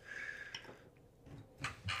hands.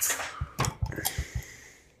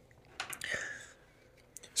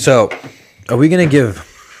 So, we're gonna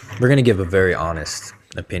give a very honest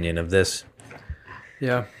opinion of this.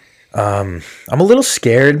 Yeah. I'm a little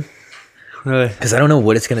scared Really? because I don't know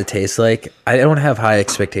what it's gonna taste like. I don't have high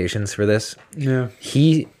expectations for this. Yeah.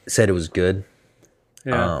 He said it was good.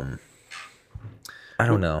 Yeah. I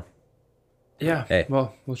don't know. Yeah. Hey,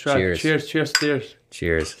 Well, we'll try. cheers. Cheers.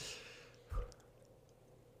 Cheers.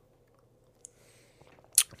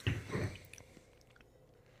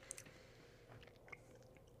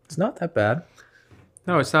 It's not that bad.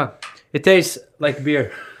 No, it's not. It tastes like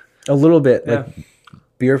beer. A little bit Yeah. like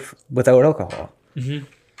beer without alcohol. Mm-hmm.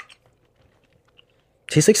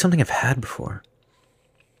 Tastes like something I've had before.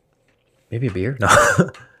 Maybe a beer? No.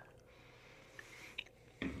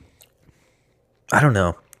 I don't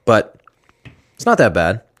know, but it's not that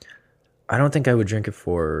bad. I don't think I would drink it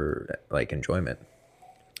for like enjoyment.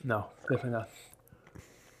 No, definitely not.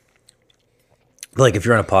 Like if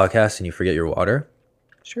you're on a podcast and you forget your water,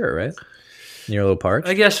 sure, right? And you're a little parched.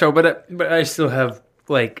 I guess so, but I still have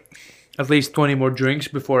like at least 20 more drinks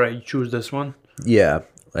before I choose this one. Yeah,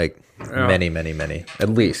 like Yeah. many, at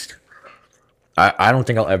least. I don't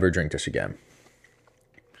think I'll ever drink this again.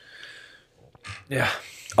 Yeah.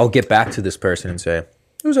 I'll get back to this person and say,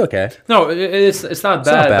 it was okay. No, it's not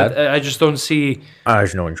bad. not bad. But I just don't see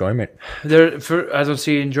There's no enjoyment. I don't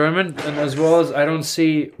see enjoyment, and as well as I don't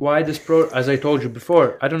see why this as I told you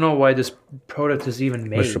before, I don't know why this product is even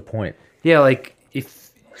made. What's the point? Yeah, like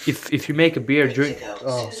if you make a beer, drink.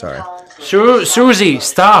 Oh, sorry. Susie,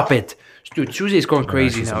 stop it, dude. Susie is going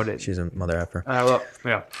crazy she's nowadays. She's a mother effer. Well,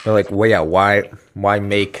 yeah, But like, well, yeah, why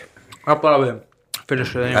make I'll probably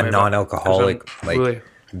finish it anyway. a but- non-alcoholic 'cause I'm like really-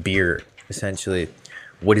 beer? Essentially,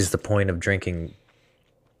 what is the point of drinking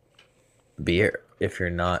beer if you're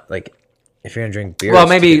not like if you're gonna drink beer? Well, it's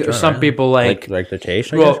to maybe get drunk, some right? people like the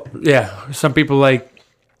taste. I well, guess? yeah, some people like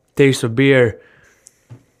taste of beer,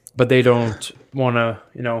 but they don't want to,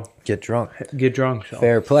 Get drunk. get drunk. So.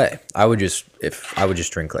 Fair play. I would just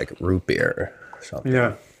drink like root beer or something.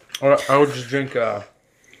 Yeah, or I would just drink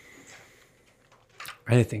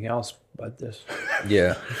anything else but this.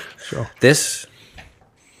 Yeah. So This.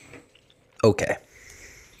 Okay.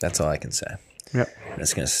 That's all I can say. yeah. I'm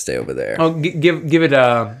just gonna stay over there. Oh, give it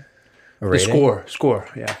A the rating? score.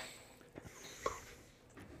 Yeah,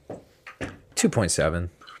 2.7.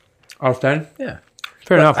 out of 10. Yeah.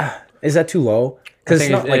 Fair enough. Is that too low? Because it's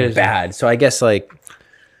think not it like is. bad. So I guess like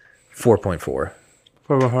 4.4.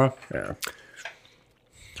 For her. Yeah.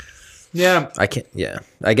 Yeah, I can't. Yeah.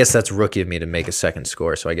 I guess that's rookie of me to make a second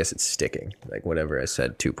score. So I guess it's sticking. Like whatever I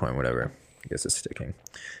said, 2 point whatever. I guess it's sticking.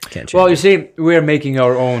 Can't change. well, you it. see, we're making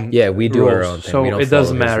our own. Yeah, we do our rules, own thing. so we don't it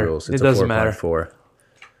doesn't follow his matter. rules. It It's doesn't a matter. 4.4.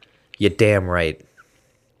 You're damn right.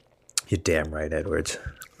 You're damn right, Edwards.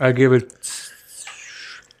 I give it.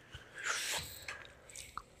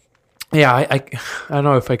 Yeah, I don't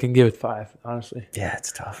know if I can give it 5. Honestly, Yeah,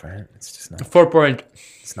 it's tough, right? It's just not. 4.8.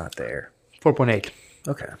 It's not there.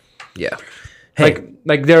 Okay. Yeah. Hey.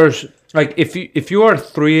 Like there's like if you are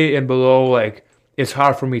 3 and below, like it's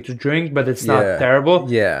hard for me to drink, but it's not Yeah. terrible.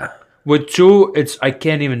 Yeah. With 2, I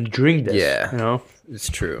can't even drink this. Yeah. It's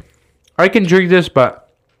true. I can drink this, but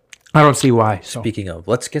I don't see why. So Speaking of,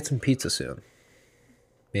 let's get some pizza soon.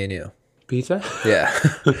 Me and you. pizza. Yeah.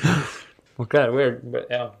 Okay, weird, but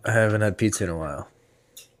yeah. I haven't had pizza in a while.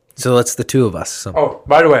 So let's the two of us Oh,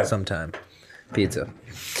 by the way, sometime. Pizza.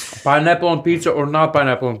 pineapple on pizza or not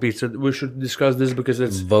pineapple on pizza? We should discuss this because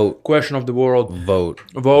it's Vote. question of the world. Vote.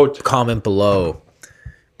 Vote. Comment below.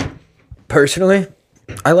 Personally,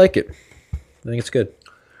 I like it. I think it's good.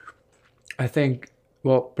 I think.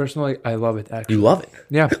 Well, personally, I love it. Actually, You love it.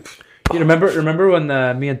 yeah. You remember when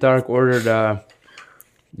me and Tarek ordered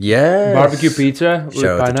Yeah. barbecue pizza with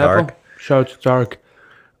Shout out to pineapple? Tarek. Shout out to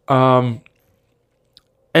Tarek.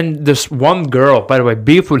 And this one girl, by the way,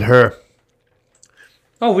 beef with her.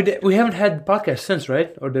 Oh, we haven't had the podcast since,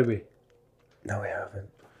 right? Or did we? No, we haven't.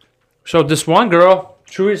 So this one girl,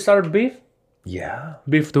 should we start beef? Yeah.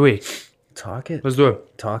 Beef of the week. Talk it. Let's do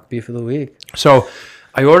it. Talk beef of the week. So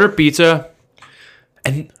I ordered pizza,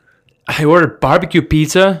 and I ordered barbecue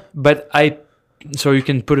pizza, but so you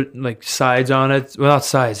can put it like sides on it. Well, not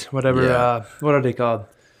sides, whatever. Yeah. What are they called?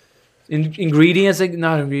 Ingredients, like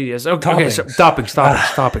not ingredients. Okay, so Toppings.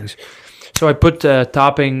 toppings. So I put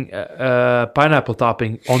pineapple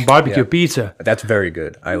topping on barbecue Yeah. pizza, That's very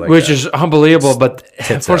good. I like which that. is unbelievable. But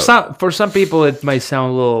Tits for out. some people, it might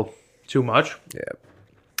sound a little too much. Yeah.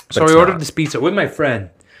 So I ordered this pizza with my friend,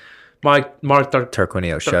 Mark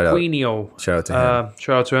Tarquinio. Shout out. Tarquinio. Shout out to him.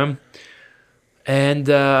 Shout out to him. And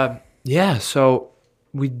yeah, so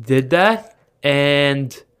we did that,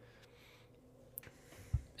 and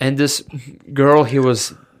this girl he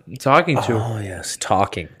was talking to. Oh yes,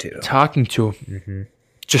 talking to. Mm-hmm.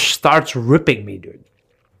 Just starts ripping me, dude.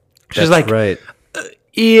 She's That's like, right.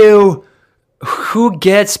 ew, who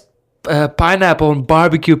gets pineapple on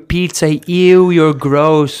barbecue pizza? Ew, you're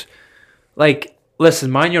gross. Like, listen,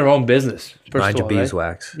 mind your own business. Mind your right?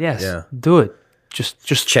 beeswax. Yes, Yeah. do it.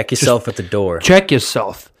 Just Check yourself at the door. Check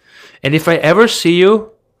yourself. And if I ever see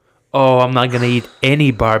you, I'm not gonna eat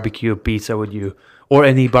any barbecue pizza with you or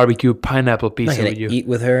any barbecue pineapple I'm not pizza gonna with you. eat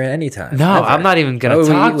with her anytime. No, Never. I'm not even Why gonna would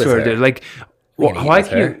we talk eat with to her, dude. Like, gonna eat why with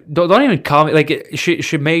can you don't even call me? Like,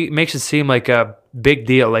 she makes it seem like a big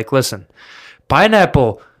deal. Like, listen,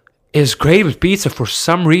 pineapple is great with pizza for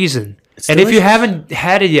some reason, and if you delicious. haven't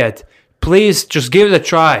had it yet, please just give it a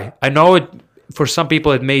try. I know it for some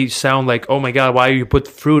people it may sound like, oh my god, why you put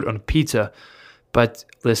fruit on pizza? But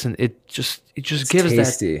listen, it just gives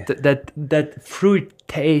tasty. that fruit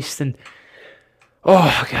taste, and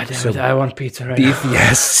oh god damn it, I want pizza right Beef, now.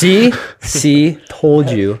 yes. See, told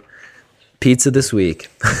you. Pizza this week.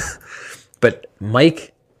 But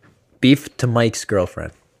Mike, beef to Mike's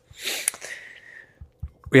girlfriend.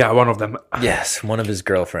 Yeah, one of them. Yes, one of his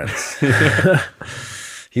girlfriends.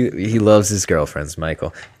 He loves his girlfriends,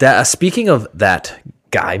 Michael. Speaking of that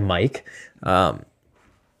guy, Mike,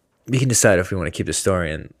 we can decide if we want to keep the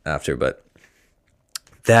story in after, but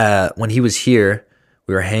that when he was here,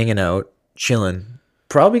 we were hanging out, chilling,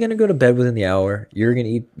 probably gonna go to bed within the hour. You're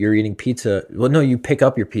eating pizza. Well, no, you pick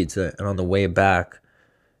up your pizza, and on the way back,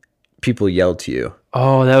 people yelled to you.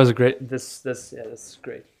 Oh, that was a great. This is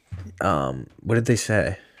great. What did they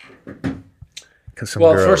say?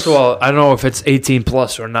 Well, first of all, I don't know if it's 18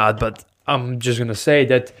 plus or not, but I'm just gonna say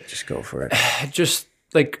that. Just go for it. Just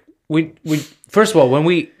like we first of all,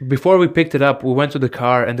 before we picked it up, we went to the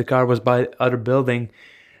car, and the car was by the other building,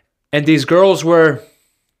 and these girls were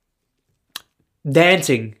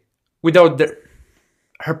dancing without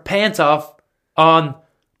her pants off on.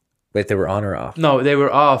 Wait, they were on or off? No, they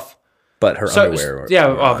were off. But her underwear. Yeah,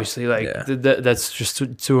 were on. obviously, like Yeah. that's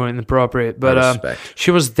just too inappropriate. But respect.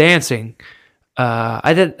 she was dancing.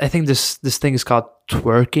 I think this thing is called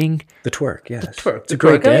twerking. The twerk, yes. Twerk. It's a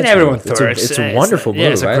great I mean, dance everyone move. twerks. It's a wonderful move. Yeah,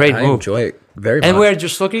 it's a great I move. enjoy it very much. And we're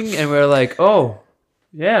just looking, and we're like, oh,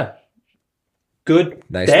 yeah, good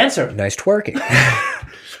dancer. Nice twerking.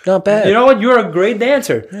 Not bad. You know what? You're a great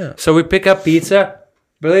dancer. Yeah. So we pick up pizza.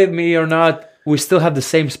 Believe me or not, we still have the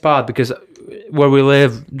same spot because where we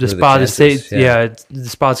live, the spot is the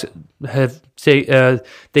spots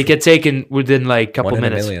they get taken within like a couple One in a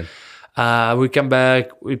minutes. million. We come back,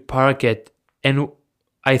 we park it, and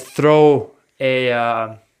I throw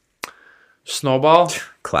a snowball.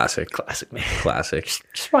 Classic, man. classic.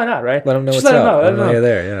 Just why not, right? Let them know Just what's let 'em up. know, Let them know you're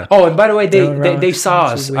there. Yeah. Oh, and by the way, Don't they rush,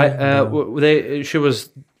 saw it's us. a She was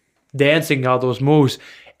dancing all those moves,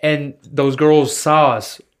 and those girls saw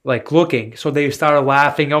us like looking, so they started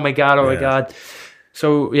laughing. Oh my god! Oh my god!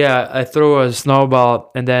 So yeah, I threw a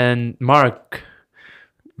snowball, and then Mike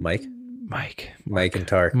Mike and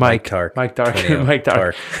Tark. Mike Tark.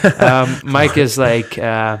 Mike is like,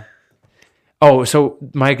 so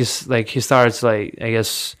Mike is like, he starts like, I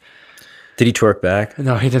guess. Did he twerk back?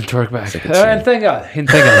 No, he didn't twerk back. Like And thank God.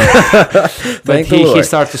 But Thank the he Lord.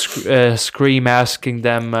 started to scream, asking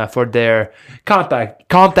them for their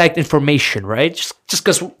contact information, right? Just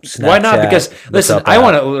because, why not? Snapchat, Because, listen, WhatsApp I app.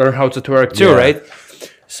 want to learn how to twerk too, Yeah. right?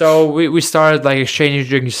 So we started like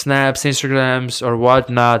exchanging snaps, Instagrams, or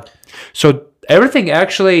whatnot. So everything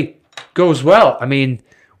actually goes well. I mean,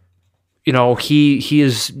 you know, he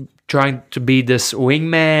is trying to be this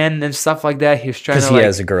wingman and stuff like that. He's trying to Because he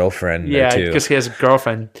has a girlfriend. yeah, there too. because he has a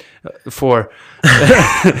girlfriend,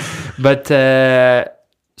 but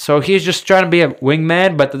so he's just trying to be a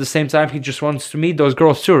wingman, but at the same time he just wants to meet those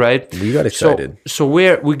girls too, right? We got excited. So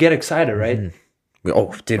we get excited, right?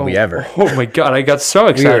 Oh, did we ever? Oh my god, I got so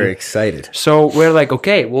We excited. were excited. So we're like,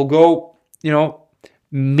 okay, we'll go, you know,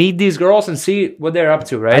 meet these girls and see what they're up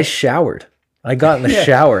to, right? I showered. I got in the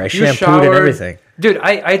shower. I You shampooed and showered. everything. Dude,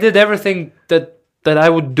 I did everything that I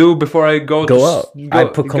would do before I go Out. I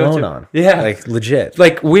put cologne on. Yeah, Like legit.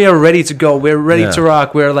 like we are ready to go. We're ready Yeah. to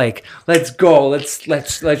rock. We're like, let's go. Let's show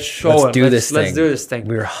Let's them. do this thing. Let's do this thing.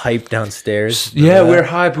 We were hyped downstairs. Yeah, Remember we're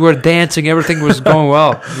that? hyped. We were dancing. Everything was going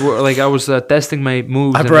well. Like I was testing my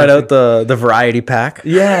moves. I and brought out everything. the variety pack.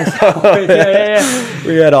 Yes. yeah.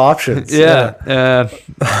 We had options. Yeah.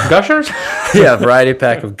 Gushers. Yeah, variety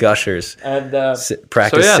pack of gushers. And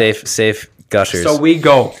Practice So, yeah. safe Gushers. So we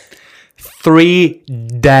go 3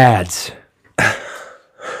 dads.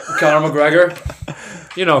 Conor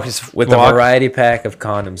McGregor, you know his with walk. a variety pack of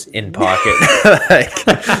condoms in pocket. Like,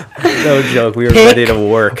 no joke. We were Pick ready to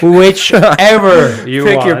work. Whichever you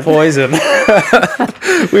Pick want. your poison.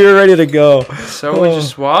 We were ready to go. So we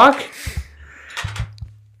just walk.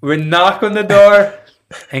 We knock on the door,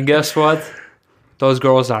 and guess what? Those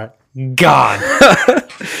girls are gone.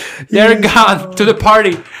 They're gone to the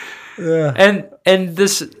party. Yeah. And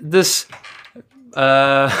this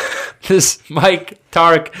Mike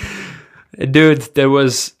Tark dude that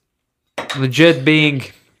was legit being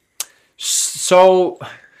so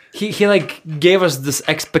he like gave us this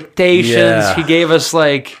expectations. Yeah. He gave us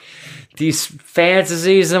like these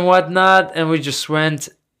fantasies and whatnot, and we just went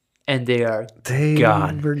and they are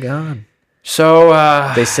gone. We're gone. So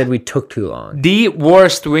They said we took too long. the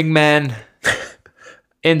worst wingman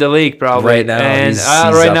in the league probably Right now, and he's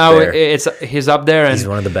right up now there. he's up there, and He's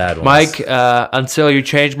one of the bad ones. Mike, until you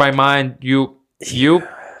change my mind, it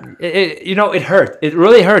hurt. It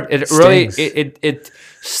really hurt. It really Stings. it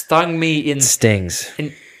stung me in Stings.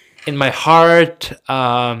 my heart,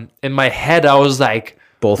 in my head. I was like,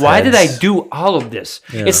 Both why did I heads. do all of this?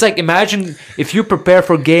 Yeah. It's like, imagine if you prepare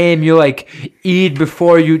for game, you like eat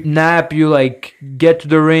before you nap, you like get to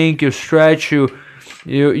the rink, you stretch, you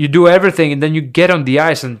do everything, and then you get on the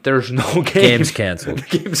ice and there's no game. Game's canceled.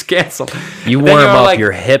 The game's canceled. You And then warm you're up like,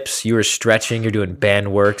 your hips. You were stretching. You're doing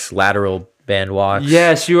band works, lateral band walks.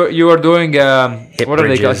 Yes, you are doing what are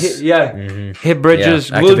they called? bridges. Hip bridges,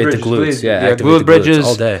 Yeah. glute Activate bridges, the glutes. please. Yeah, activate glute the glutes bridges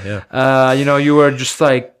all day. Yeah. You were just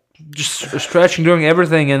stretching, doing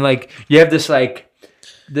everything, and like you have this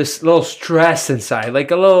little stress inside, like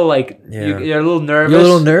a little Yeah. you're a little nervous. You're a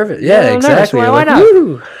little nervous. Yeah, a little nervous. exactly. Why You're like, not?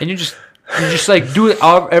 woo. And you just like do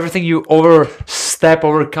everything, you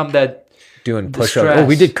overcome that. Doing The push-ups. stress. Oh,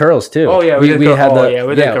 we did curls too. Oh, yeah, we did had curls. the Oh, yeah,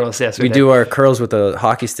 we did curls, yes, we we did. do our curls with a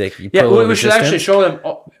hockey stick. You Yeah, put a little we should actually resistance. show them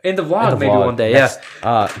in the vlog, The maybe vlog. one day. Next,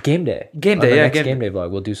 Yeah. game day. Game On day, the yeah, next game game day vlog.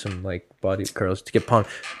 We'll do some like body curls to get pumped.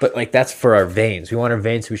 But like that's for our veins. We want our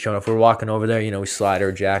veins to be showing. If we're walking over there, we slide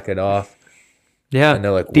our jacket off. Yeah. And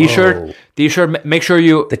they're like, T-shirt. Make sure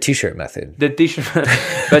you The t-shirt method. the t-shirt,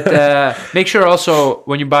 but make sure also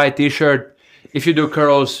when you buy a t-shirt, if you do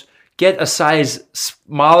curls, get a size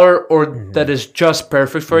smaller or that is just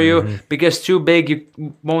perfect for you, because too big you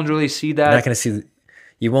won't really see that. You're not gonna see.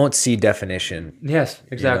 You won't see definition. Yes,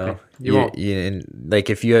 exactly. You You won't. and like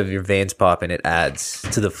if you have your veins popping, it adds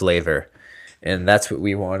to the flavor, and that's what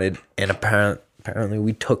we wanted. And apparently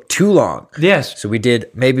we took too long. Yes. So we did.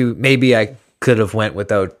 Maybe I could have went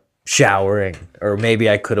without showering, or maybe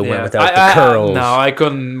I could have went without the curls. No, I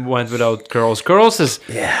couldn't went without curls. Curls is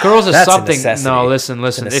Yeah, curls is that's a something. necessity. No, listen.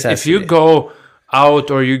 It's a If you necessity. go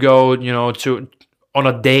out or you go, to on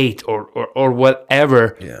a date or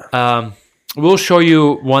whatever, we'll show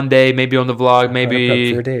you one day, maybe on the vlog, Hook up for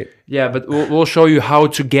maybe a date. yeah, but we'll show you how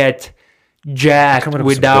to get jacked Coming up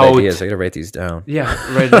with some without. good ideas. I gotta write these down. Yeah,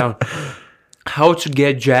 write it down. How to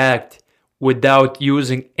get jacked without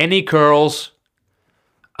using any curls.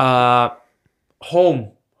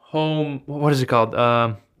 Home. What is it called?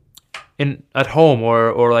 At home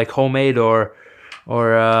or like homemade or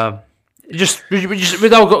just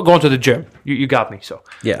without going to the gym. You got me. So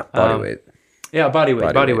Yeah, body weight. yeah, body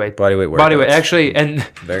weight. Body weight workouts. Actually, and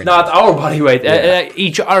Very not our body weight.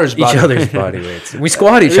 Each other's body. Each other's body weights. We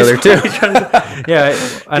squat each other too. Yeah,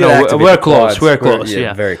 I Get know. activate We're the close. quads. We're close.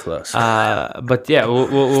 Yeah. Very close. But yeah,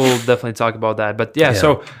 we'll definitely talk about that. But yeah,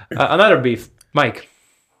 so another beef, Mike.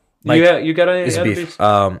 You got any It's other beef.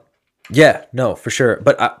 beefs? Yeah, no, for sure.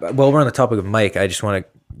 But while we're on the topic of Mike, I just want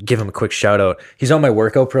to give him a quick shout out. He's on my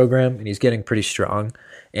workout program, and he's getting pretty strong.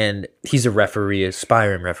 And he's a referee,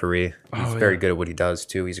 aspiring referee. He's very good at what he does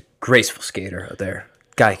too. He's a graceful skater out there.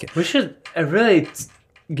 Guy can. We should really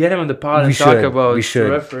get him on the pod We and talk should. about We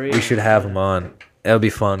should. referee. We should have him on. That'll be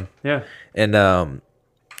fun. Yeah. And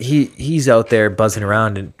he's out there buzzing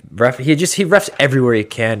around and he refs everywhere he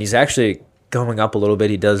can. He's actually going up a little bit.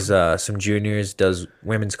 He does some juniors, does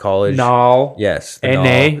women's college. No. Yes. the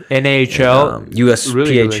NA, NHL, USPHL.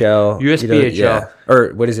 really good. He does- USPHL.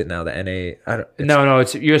 Or what is it now? The NA. I don't. No,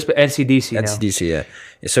 it's NCDC now. NCDC. Yeah.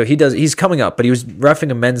 So he's coming up, but he was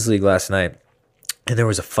reffing a men's league last night, and there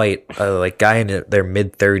was a fight. Like guy in their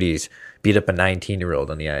mid 30s beat up a 19-year-old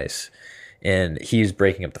on the ice, and he's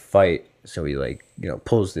breaking up the fight. So he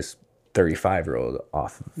pulls this 35-year-old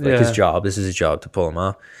off of his job. This is his job to pull him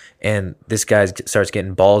off, and this guy starts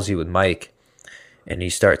getting ballsy with Mike, and he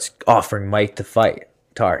starts offering Mike to fight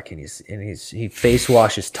Tark, and he face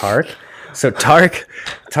washes Tark. So Tark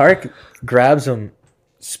grabs him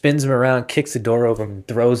spins him around, kicks the door open, and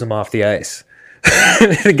throws him off the ice.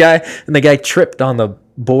 the guy tripped on the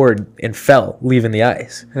board and fell, leaving the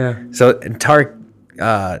ice. Yeah. So Tark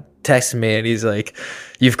texted me and he's like,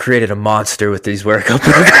 "You've created a monster with these workout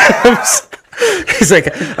programs." He's like,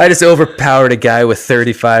 "I just overpowered a guy with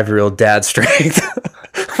 35-year-old dad strength."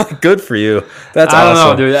 I'm like, good for you. That's I don't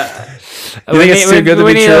awesome. know, dude. You think it's too good to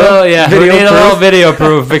be true? We need a little video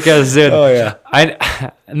proof because, dude, Oh yeah.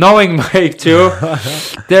 knowing Mike too,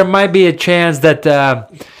 there might be a chance that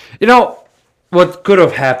what could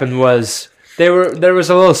have happened was there was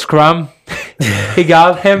a little scrum. He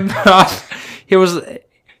got him off.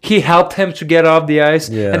 He helped him to get off the ice,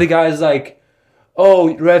 Yeah. and the guy's like,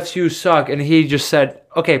 "Oh, refs, you suck," and he just said,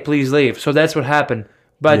 "Okay, please leave." So that's what happened.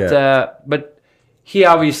 But he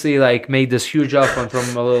obviously like made this huge upfront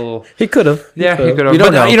from a little. He could have. Yeah, he could have. We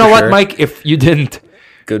don't But know you know for what, sure. Mike? If you didn't,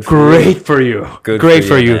 Good for you. great for you. Good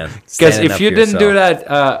for you, man. Because Standing if up you for didn't do yourself.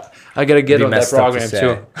 that, I gotta get Be on that messed up to program say.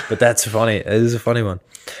 too. But that's funny. It is a funny one.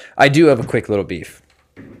 I do have a quick little beef.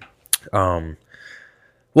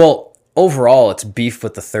 Well, overall, it's beef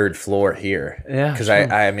with the third floor here. Yeah, Because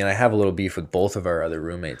sure. I mean, I have a little beef with both of our other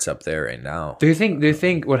roommates up there right now. Do you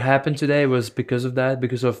think what happened today was because of that?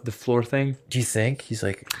 Because of the floor thing? Do you think he's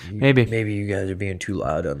like Maybe. maybe you guys are being too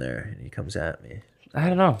loud on there, and he comes at me, I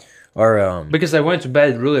don't know. or Because I went to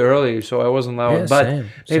bed really early, so I wasn't loud. Yeah, but same,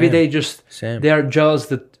 maybe same, they just same. they are jealous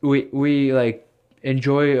that we like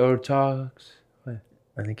enjoy our talks.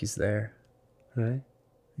 I think he's there. Right?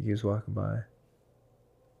 He was walking by.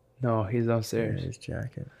 No, he's downstairs. His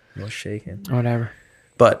jacket, no shaking. Whatever.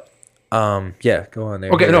 But yeah, go on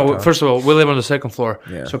there. Okay, Go no. ahead, Tom. First of all, we live on the second floor,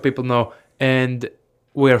 Yeah. so people know, and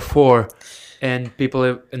we are 4, and people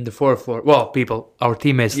live in the 4th floor. Well, our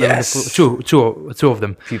teammates live Yes. on the floor. Two of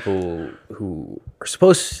them. people who are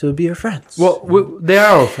supposed to be your friends. Well, they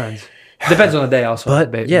are our friends. Depends on the day, also.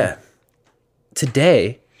 but babe. yeah,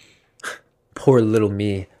 today, poor little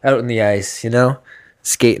me out in the ice,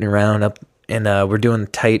 skating around up, and we're doing a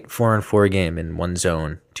tight 4-on-4 game in one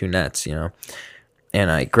zone, 2 nets,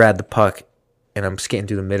 and I grab the puck, and I'm skating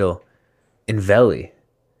through the middle, and Veli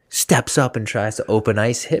steps up and tries to open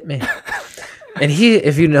ice hit me. And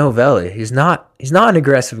if you know Veli, he's not an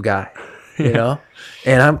aggressive guy,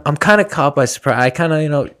 And I'm kind of caught by surprise. I kind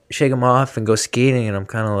of shake him off and go skating, and I'm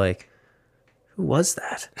kind of like, who was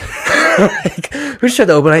that? Like, who tried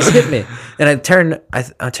to open ice hit me? And I turn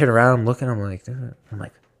around, I'm looking, I'm like,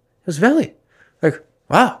 it was Veli. Like,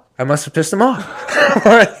 wow, I must have pissed him off.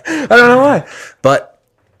 I don't know why, but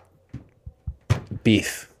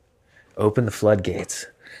beef, open the floodgates.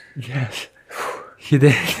 Yes. He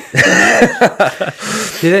did. He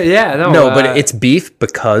did. Yeah. No, but it's beef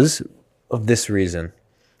because of this reason.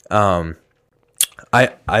 I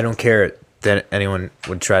don't care that anyone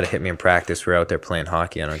would try to hit me in practice. We're out there playing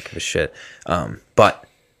hockey. I don't give a shit. But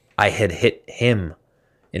I had hit him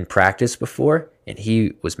in practice before, and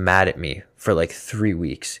he was mad at me for like 3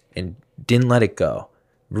 weeks and didn't let it go.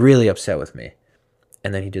 Really upset with me.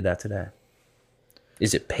 And then he did that today.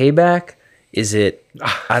 Is it payback? Is it?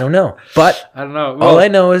 I don't know. But I don't know. all I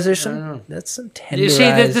know is there's some tenderized, You see,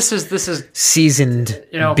 this is seasoned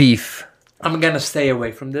beef. I'm gonna stay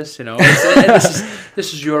away from this.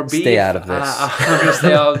 This is your beef. Stay out of this. I'm gonna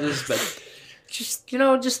stay out of this, but just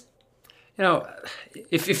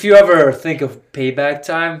if you ever think of payback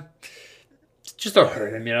time, just don't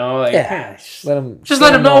hurt him. Let him. Just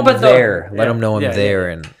let him know, I'm but there. Let yeah, him know I'm yeah, there,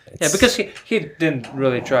 yeah. and Yeah, because he didn't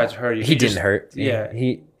really try to hurt you. he just didn't hurt. Yeah,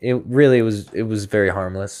 It was very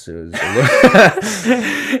harmless. It was.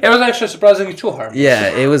 it was actually surprisingly too harmless. Yeah,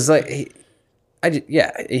 it was like he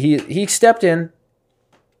stepped in,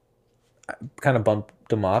 kind of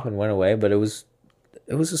bumped him off and went away, but it was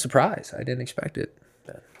a surprise. I didn't expect it.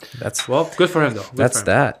 That's good for him though. that's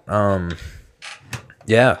that.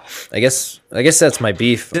 Yeah, I guess that's my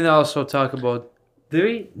beef. Didn't also talk about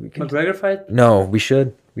McGregor fight? No, we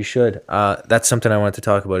should. That's something I wanted to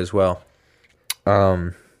talk about as well.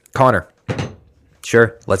 Connor,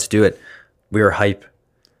 sure, let's do it. We were hype.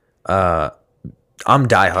 I'm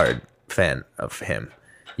diehard fan of him.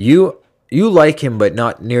 You like him, but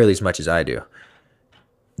not nearly as much as I do.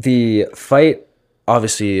 The fight,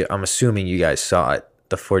 obviously, I'm assuming you guys saw it.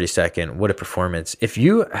 The 40-second, what a performance! If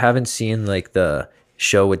you haven't seen like the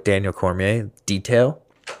show with Daniel Cormier, Detail,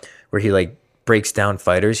 where he like breaks down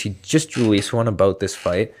fighters, he just released one about this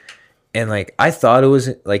fight, and like I thought it was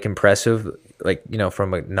like impressive, like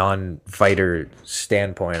from a non-fighter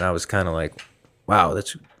standpoint. I was kind of like, wow, you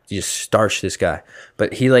just starch this guy.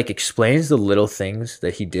 But he like explains the little things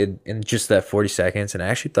that he did in just that 40 seconds, and I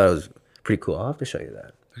actually thought it was pretty cool. I'll have to show you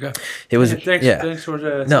that. Okay. It was Thanks for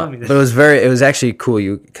no, telling me but this. it was actually cool.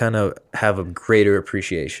 You kind of have a greater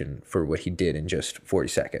appreciation for what he did in just 40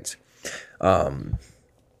 seconds.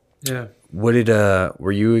 Yeah. What did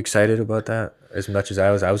were you excited about that as much as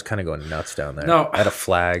I was? I was kind of going nuts down there. No. I had a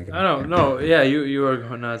flag. I don't know. Yeah, you are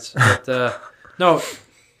going nuts. But no.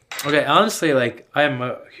 Okay, honestly, like I am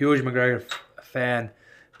a huge McGregor fan,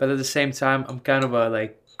 but at the same time, I'm kind of a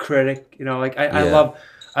like critic. You know, like I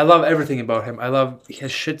love everything about him. I love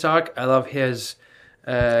his shit talk. I love his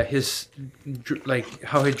like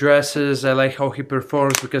how he dresses. I like how he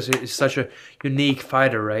performs because he's such a unique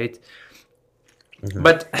fighter, right? Mm-hmm.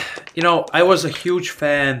 But you know, I was a huge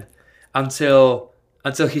fan until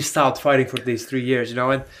he stopped fighting for these 3 years. You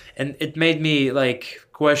know, and it made me like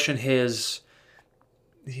question his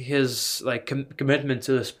like commitment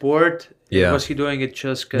to the sport. Yeah. Was he doing it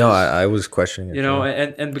just because? No, I was questioning it. You know,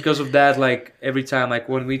 too. and because of that, like every time, like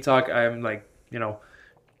when we talk, I'm like, you know,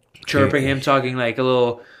 chirping him, talking like a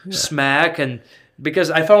little smack, and because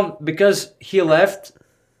he left,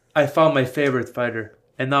 I found my favorite fighter,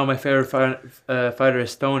 and now my favorite fighter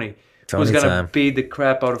is Tony. Who's gonna time. beat the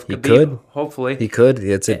crap out of He Khabib? could. Hopefully, He could.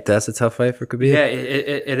 That's a tough fight for Khabib. yeah,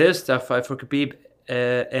 it is a tough fight for Khabib,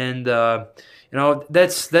 and you know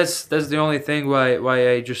that's the only thing why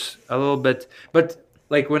I just a little bit. But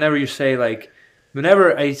like whenever you say like,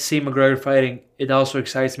 whenever I see McGregor fighting, it also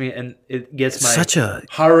excites me and it gets my Such a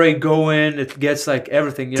heart rate going. It gets like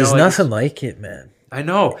everything. You there's know, like, nothing like it, man. I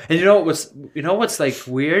know, and you know what's like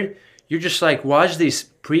weird. You just like watch these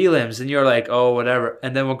prelims and you're like, oh whatever,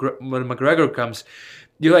 and then when McGregor comes,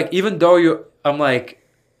 you're like, even though I'm like.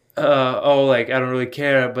 Oh, like I don't really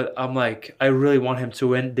care, but I'm like I really want him to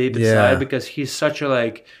win deep inside because he's such a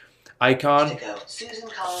like icon. Susan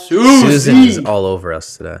Collins. Susan is all over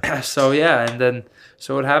us today. So yeah, and then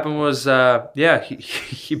so what happened was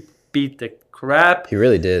he beat the crap, He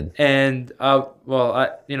really did. and well I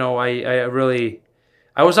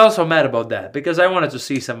was also mad about that because I wanted to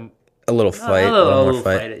see some A little fight, a little more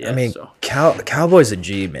fight. fight, yeah, I mean, so. Cowboy's a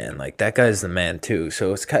G, man. Like that guy's the man too.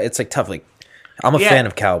 So it's like tough. Like I'm a fan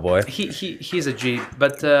of Cowboy. He's a G,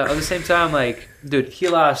 but at the same time, like dude, he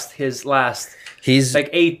lost his last. He's Like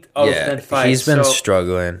 8 out of 10 fights. He's been so,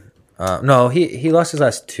 struggling. No, he lost his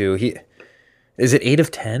last 2. Is it 8 of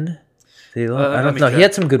 10? I don't know. He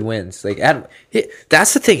had some good wins. Like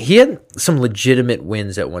that's the thing. He had some legitimate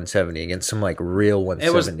wins at 170 against some like real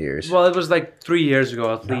 170ers. Well, it was like 3 years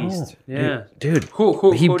ago at least. Yeah, dude.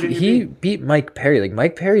 Who he did he beat Mike Perry. Like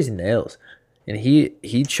Mike Perry's nails, and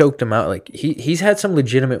he choked him out. Like he's had some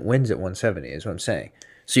legitimate wins at 170. Is what I'm saying.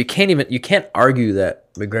 So you can't argue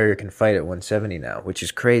that McGregor can fight at 170 now, which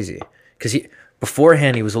is crazy. Because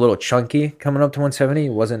beforehand he was a little chunky coming up to 170.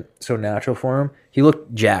 It wasn't so natural for him. He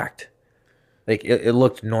looked jacked. Like it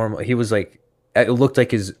looked normal. He was like, it looked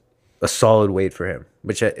like a solid weight for him,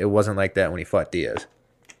 which it wasn't like that when he fought Diaz.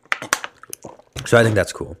 So I think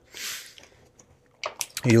that's cool.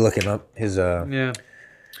 Are you looking up his yeah.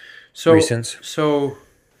 So recents? So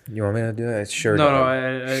You want me to do it? Sure. no,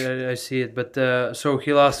 I see it. But so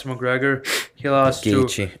he lost to McGregor. He lost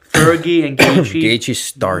Gaethje. to Fergie and Gaethje. Gaethje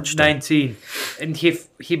starched him. 19, and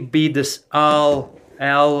he beat this Al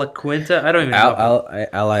Quinta. I don't even know.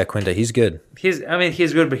 Al Quinta. He's good. He's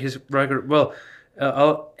good, but his record. Well,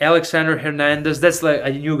 Alexander Hernandez. That's like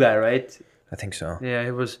a new guy, right? I think so. Yeah,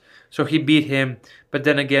 he was. So he beat him, but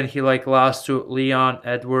then again, he like lost to Leon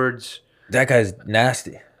Edwards. That guy's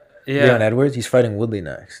nasty. Yeah. Leon Edwards. He's fighting Woodley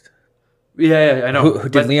next. Yeah, I know. Who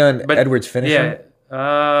did Leon Edwards finish him?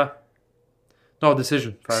 No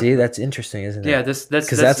decision. See, that's interesting, isn't it? Yeah, that's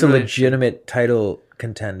because that's a really legitimate title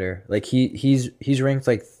contender. Like he's ranked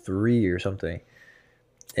like 3 or something.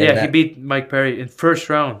 And he beat Mike Perry in first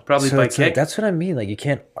round, probably by kick. Like, that's what I mean. Like you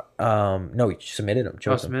can't. No, he submitted him.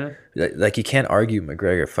 Choked him. Like you can't argue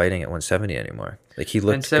McGregor fighting at 170 anymore. Like he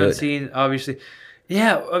looked 17, good. Obviously.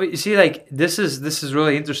 Yeah, I mean, you see, like this is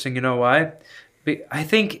really interesting. You know why? I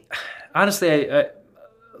think, honestly,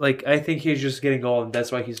 I think he's just getting old, and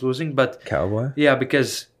that's why he's losing. But Cowboy. Yeah,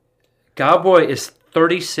 because Cowboy is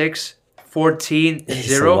 36, 14, and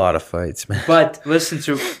 0. A lot of fights, man. But listen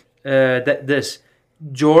to this.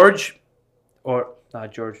 George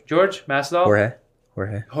Masvidal.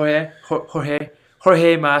 Jorge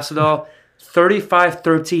Masvidal,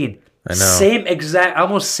 35-13. I know.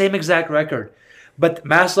 Almost same exact record. But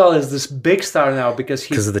Masvidal is this big star now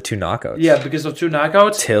because of the 2 knockouts. Yeah, because of 2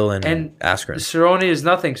 knockouts. Till and Askren. Cerrone is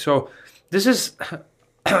nothing. So this is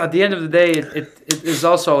at the end of the day, it is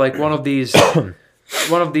also like one of these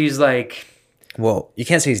like. Well, you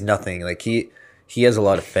can't say he's nothing. Like he has a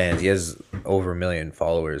lot of fans. He has over 1 million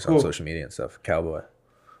followers on social media and stuff. Cowboy.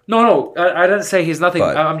 No, I didn't say he's nothing.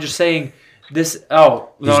 But- I'm just saying this. Oh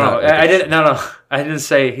no, He's no, not like I a- didn't. No, I didn't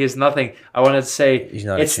say he's nothing. I wanted to say He's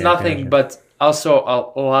not a it's champion nothing, here. but also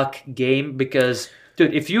a luck game because,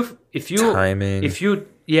 dude, if you Timing. if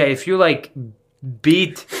you like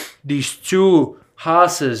beat these two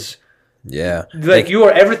horses. Yeah. Like you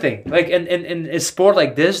are everything. Like in a sport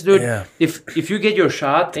like this, dude. Yeah. If you get your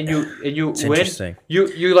shot and you It's win, interesting.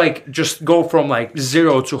 you like just go from like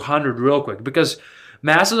 0 to 100 real quick. Because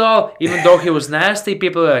Masvidal, even though he was nasty,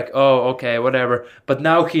 people are like, oh, okay, whatever. But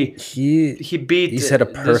now he beat. He's had a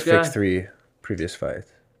this guy. perfect 3 previous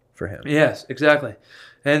fights for him. Yes, exactly.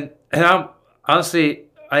 And I'm honestly,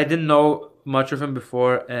 I didn't know much of him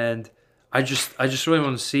before, and I just really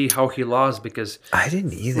want to see how he lost because I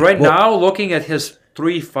didn't either. right Well, now, looking at his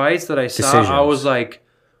 3 fights that I saw, I Decisions. was like,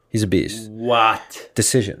 he's a beast. what?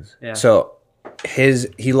 Decisions. Yeah. So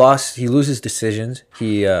he loses decisions.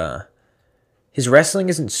 His wrestling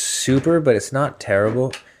isn't super, but it's not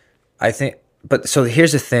terrible. I think but so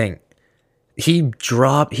here's the thing.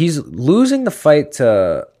 He's losing the fight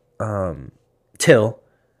to Till,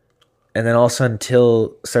 and then all of a sudden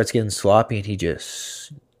Till starts getting sloppy and he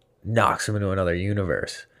just knocks him into another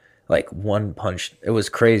universe. Like one punch. It was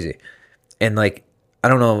crazy. And like I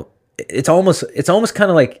don't know, it's almost kind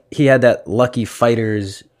of like he had that lucky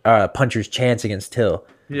puncher's chance against Till.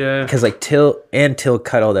 Yeah. Because like Till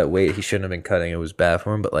cut all that weight he shouldn't have been cutting. It was bad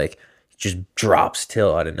for him, but like he just drops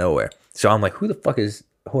Till out of nowhere. So I'm like, who the fuck is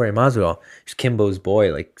Jorge Masvidal? He's Kimbo's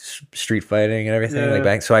boy, like street fighting and everything. Yeah. Like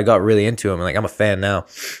back. So I got really into him. And like I'm a fan now.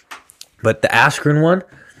 But the Askren one,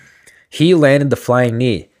 he landed the flying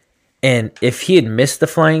knee, and if he had missed the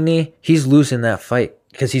flying knee, he's losing that fight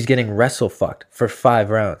because he's getting wrestle fucked for 5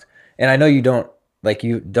 rounds. And I know you don't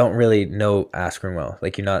really know Askren well.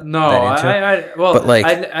 Like you're not No, that into him. well, But, like-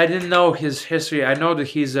 I didn't know his history. I know that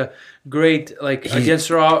he's a great against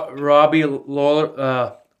Robbie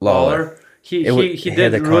Lawler. He had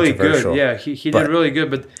did the really controversial, good. Yeah, he did but- really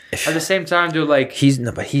good. But at the same time, dude, like He's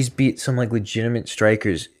beat some like legitimate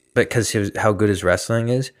strikers, but because how good his wrestling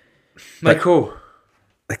is. who?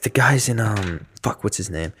 Like the guys in what's his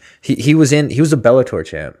name? He was a Bellator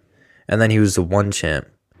champ, and then he was the one champ,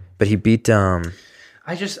 but he beat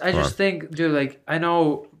I just think, dude, like I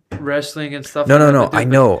know wrestling and stuff. No, like no, that, no. but, dude, I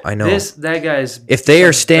know, but I know. That guy's If they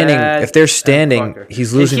are some standing- bad if they're standing, fucker.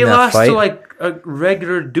 he's And losing he that lost fight. to like a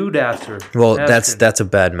regular dude after. Well, Askren. that's a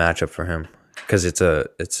bad matchup for him because it's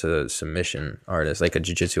a submission artist, like a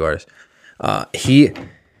jiu-jitsu artist.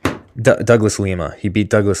 Douglas Lima. He beat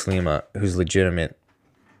Douglas Lima, who's legitimate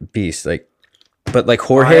beast. Like, but like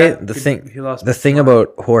Jorge, yeah? He lost the thing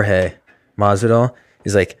about Jorge Masvidal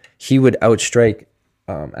is like he would outstrike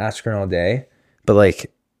Askren all day, but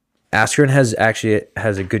like Askren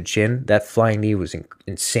has a good chin. That flying knee was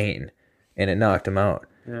insane, and it knocked him out.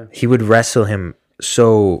 Yeah. He would wrestle him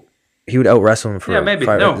he would out wrestle him for maybe.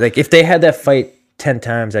 5. No. Like if they had that fight 10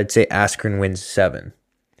 times, I'd say Askren wins 7.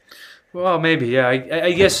 Well, maybe, yeah.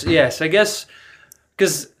 I guess, yes. I guess,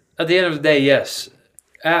 because at the end of the day, yes.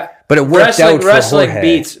 But it worked out for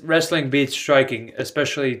Jorge. Wrestling beats striking,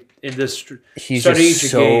 especially in this He's strategic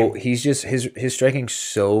just so game. he's just his striking's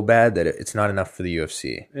so bad that it's not enough for the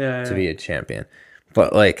UFC to be a champion.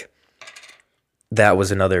 But like that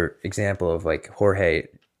was another example of like Jorge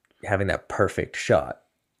having that perfect shot,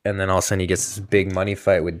 and then all of a sudden he gets this big money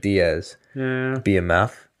fight with Diaz,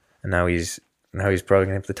 BMF, and now he's probably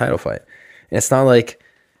gonna have the title fight. And it's not like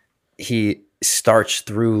he starts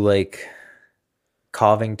through like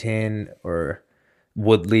Covington or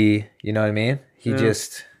Woodley, you know what I mean? He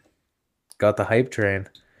just got the hype train,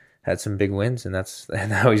 had some big wins, and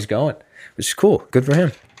how he's going, which is cool. Good for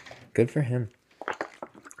him.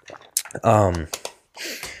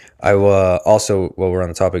 I also, while we're on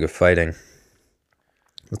the topic of fighting,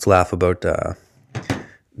 let's laugh about the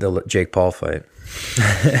Jake Paul fight.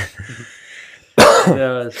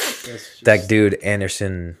 That's just, That dude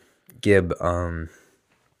Anderson Gibb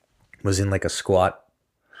was in like a squat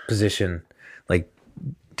position, like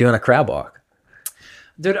doing a crab walk.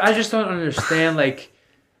 dude, I just don't understand. Like,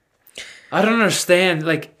 I don't understand.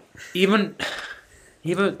 Like, even,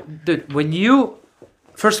 dude, when you,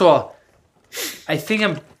 first of all, I think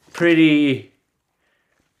I'm pretty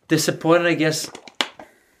disappointed, I guess,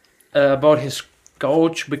 about his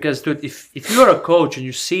coach, because, dude, if you're a coach and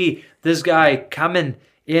you see this guy coming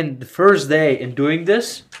in the first day and doing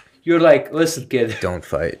this, you're like, listen, kid, Don't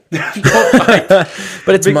fight. don't fight.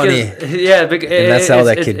 But it's money. Yeah, and that's all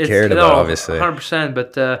that kid cared about, obviously. 100%.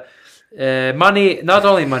 But money, not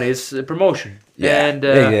only money, it's promotion. And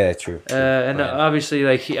true. and obviously,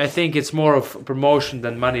 like I think it's more of promotion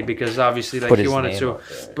than money because obviously, like he wanted to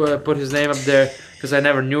put his name up there because I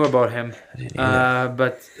never knew about him.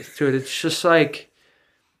 But dude, it's just like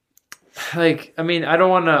I mean, I don't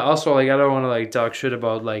want to like talk shit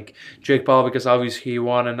about like Jake Paul because obviously he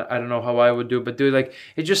won, and I don't know how I would do, but dude, like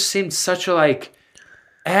it just seemed such a like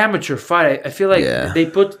amateur fight. I feel like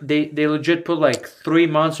they legit put like 3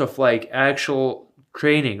 months of like actual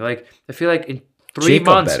training. Like I feel like in 3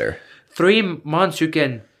 months, 3 months you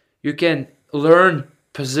can learn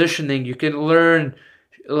positioning, you can learn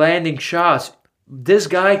landing shots. This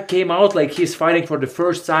guy came out like he's fighting for the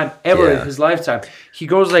first time ever in his lifetime. He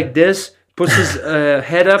goes like this, puts his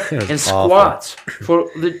head up and squats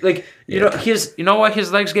for you know why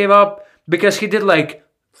his legs gave up? Because he did like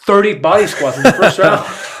 30 body squats in the first round.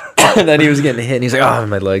 And then he was getting hit and he's like, oh,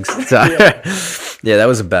 my legs. Yeah, that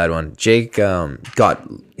was a bad one. Jake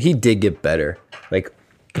he did get better. Like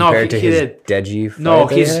compared to his Deji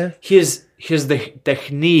fight. His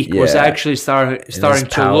technique was actually starting to look. His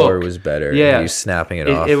power was better. Yeah, he was snapping it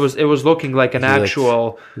off. It was looking like an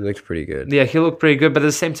actual. He looked pretty good. Yeah, he looked pretty good, but at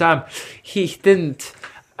the same time, he didn't.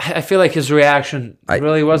 I feel like his reaction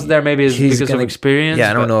really wasn't there. Maybe it's because of experience. Yeah,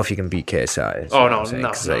 I don't know if he can beat KSI. Oh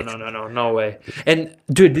no way. And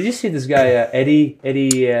dude, did you see this guy Eddie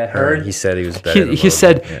Hearn? He said he was better. He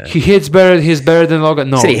said he hits better. He's better than Logan.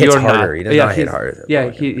 No, he hits harder. He does not hit harder. Yeah,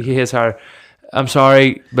 he hits harder. I'm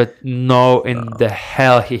sorry, but no, in the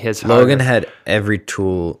hell he hits harder. Logan had every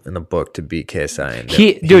tool in the book to beat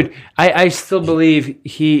KSI. Dude, I still believe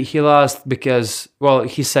he lost because, well,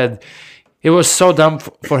 he said it was so dumb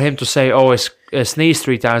for him to say, oh, I sneezed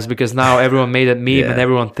 3 times because now everyone made a meme and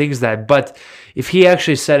everyone thinks that. But if he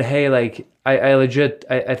actually said, hey, like, I legit,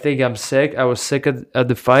 I think I'm sick. I was sick at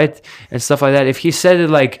the fight and stuff like that. If he said it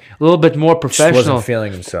like a little bit more professional. Just wasn't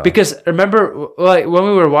feeling himself. Because remember, like, when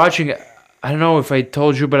we were watching I don't know if I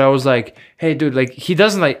told you, but I was like, hey, dude, like, he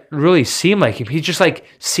doesn't, like, really seem like him. He just, like,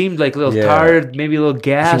 seemed, like, a little tired, maybe a little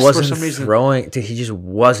gassed for some reason. He just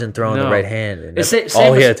wasn't throwing the right hand. And that's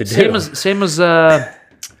all he had to do. Same as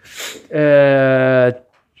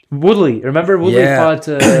Woodley. Remember Woodley fought...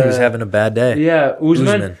 he was having a bad day. Yeah,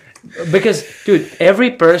 Usman. Because, dude, every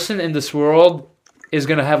person in this world is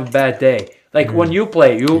going to have a bad day. Like when you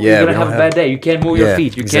play, you're gonna have a bad day. You can't move your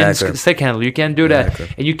feet. You can't stick handle. You can't do that,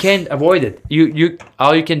 and you can't avoid it. You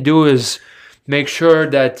all you can do is make sure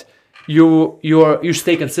that you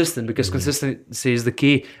stay consistent because consistency is the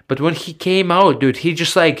key. But when he came out, dude, he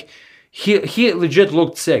just like he legit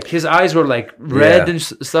looked sick. His eyes were like red and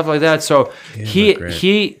stuff like that. So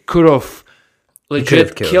he could have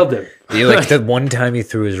legit killed him. Like the one time he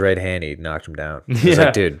threw his right hand, he knocked him down. He's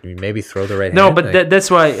like, dude, maybe throw the right hand. No, but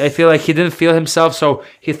that's why I feel like he didn't feel himself. So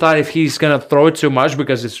he thought if he's gonna throw it too much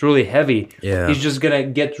because it's really heavy, he's just gonna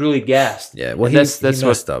get really gassed. Yeah, well, that's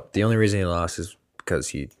messed up. The only reason he lost is because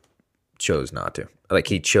he chose not to. Like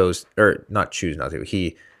he chose, or not choose not to.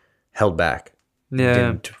 He held back. Yeah,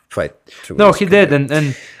 didn't fight. No, he did,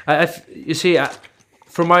 and you see,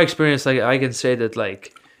 from my experience, like I can say that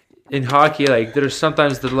like. In hockey, like there's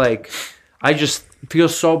sometimes that like I just feel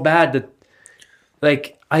so bad that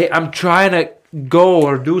like I'm trying to go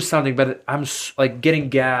or do something, but I'm like getting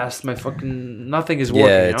gassed. My fucking nothing is working.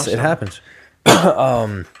 Yeah, it happens.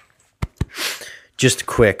 Just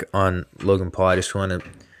quick on Logan Paul. I just want to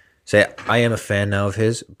say I am a fan now of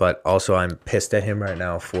his, but also I'm pissed at him right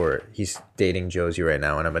now for he's dating Josie right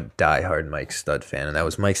now, and I'm a diehard Mike Stud fan, and that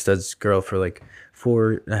was Mike Stud's girl for like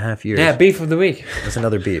 4.5 years. Yeah, beef of the week. That's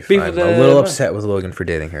another beef. I'm a little upset with Logan for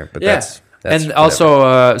dating her, but that's and whatever.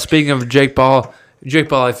 Also, speaking of Jake Paul, if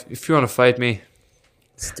you want to fight me,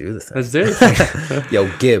 let's do the thing. Let's do it.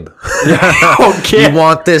 Yo, Gib. Okay. You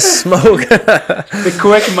want this smoke? The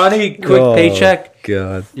quick money, quick paycheck.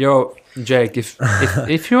 God. Yo, Jake, if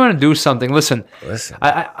you want to do something, listen.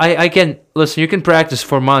 I can listen. You can practice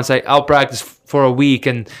for months. I'll practice for a week,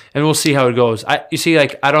 and we'll see how it goes. You see,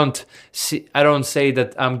 like I don't say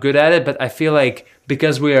that I'm good at it, but I feel like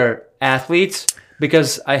because we are athletes,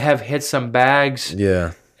 because I have hit some bags,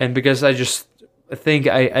 and because I think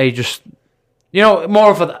I just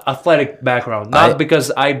more of an athletic background, not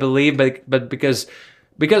because I believe, but because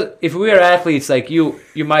if we are athletes, like you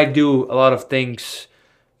might do a lot of things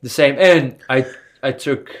the same. And I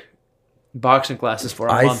took boxing classes for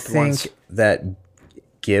a month once. I think that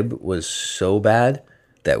Gib was so bad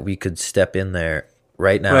that we could step in there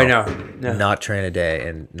right now. Not train a day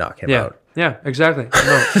and knock him out. Yeah, exactly.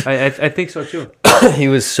 No, I think so too. He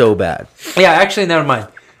was so bad. Yeah, actually, never mind.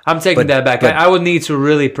 I'm taking that back. I would need to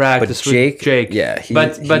really practice with Jake. Yeah,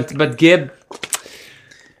 but Gib,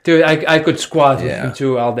 dude, I could squat with him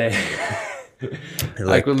too all day.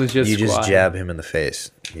 Like could legit you just squat jab him in the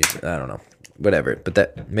face. I don't know, whatever. But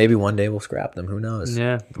that maybe one day we'll scrap them. Who knows?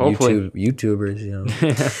 Yeah, hopefully. YouTubers, you know.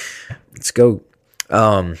 Let's go.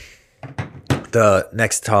 The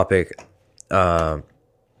next topic, I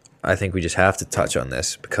think we just have to touch on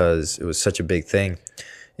this because it was such a big thing.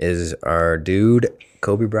 Is our dude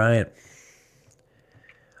Kobe Bryant.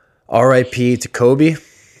 R.I.P. to Kobe,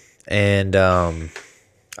 and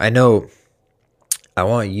I know I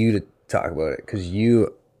want you to talk about it because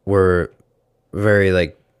you were very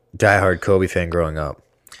like diehard Kobe fan growing up.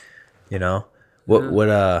 You know,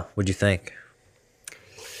 what'd you think?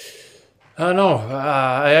 I don't know.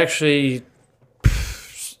 I actually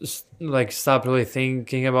like stopped really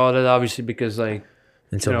thinking about it, obviously, because like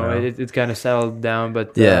Until you know now. it kind of settled down.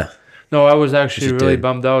 But Yeah. no, I was actually You really did.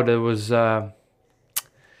 bummed out. It was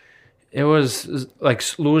like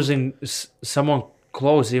losing someone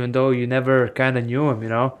close, even though you never kind of knew him. You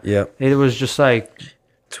know, Yep. it was just like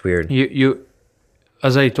It's weird. you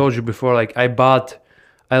as I told you before, like I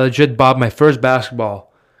legit bought my first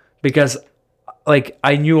basketball because like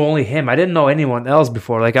I knew only him. I didn't know anyone else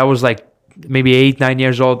before. Like I was like maybe 8-9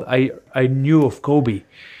 years old. I knew of Kobe.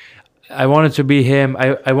 I wanted to be him.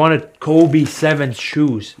 I wanted Kobe 7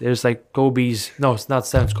 shoes. There's like Kobe's, no, it's not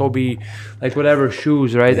 7, Kobe, like whatever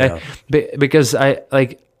shoes, right? Yeah. Because I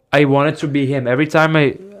wanted to be him. Every time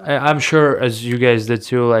I'm sure as you guys did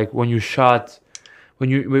too, like when you shoot,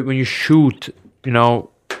 you know,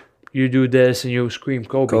 you do this and you scream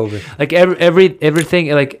Kobe. Like everything,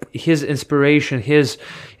 like his inspiration, his,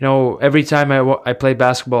 you know, every time I play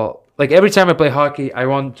basketball, like every time I play hockey, I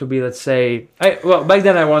want to be, let's say, back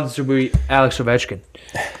then I wanted to be Alex Ovechkin.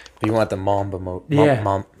 You want the Mamba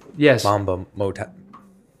Yes. Mamba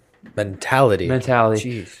mentality.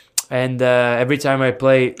 Jeez. And every time I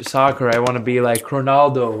play soccer, I want to be like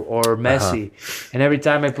Ronaldo or Messi. And every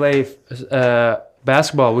time I play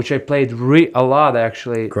basketball, which I played a lot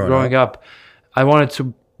actually growing up, I wanted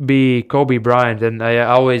to be Kobe Bryant. And I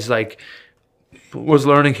always like was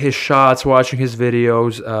learning his shots, watching his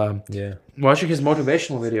videos, watching his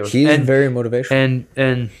motivational videos. He's very motivational.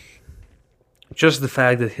 And just the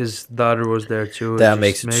fact that his daughter was there too. That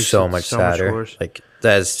makes it so much sadder. worse. Like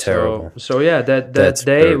that's terrible. So yeah, that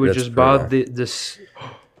day we just bought this.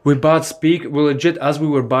 We bought speaker. We legit as we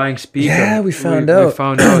were buying speaker. Yeah, we found out. We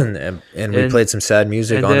found out, and we played some sad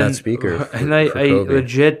music on that speaker. And I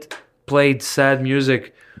legit played sad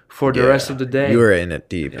music for the rest of the day. You were in it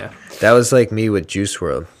deep. Yeah. That was like me with Juice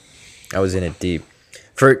WRLD. I was in it deep.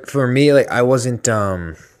 For me, like I wasn't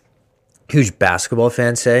huge basketball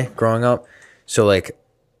fan, say, growing up. So like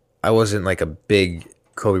I wasn't like a big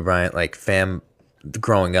Kobe Bryant like fan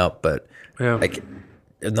growing up, but like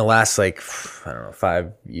in the last like I don't know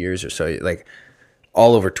 5 years or so, like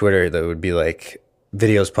all over Twitter there would be like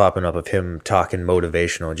videos popping up of him talking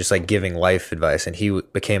motivational, just like giving life advice, and he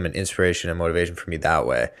became an inspiration and motivation for me that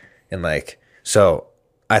way. And like so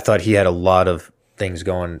I thought he had a lot of things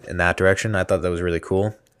going in that direction. I thought that was really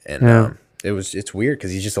cool, and it's weird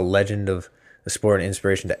because he's just a legend of the sport and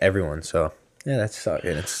inspiration to everyone. So yeah, that's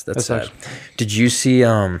sad. Did you see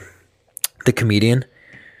the comedian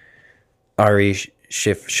Ari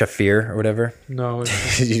Shafir or whatever? No,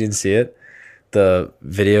 You didn't see it? The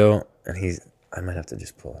video, and I might have to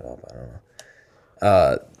just pull it up. I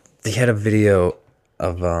don't know. They had a video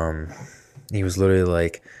of he was literally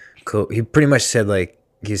like, he pretty much said like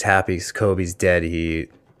he's happy because Kobe's dead. He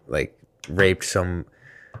like raped some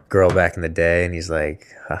girl back in the day, and he's like,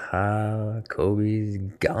 haha, Kobe's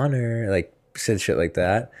goner. Like said shit like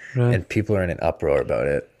that, Right. and people are in an uproar about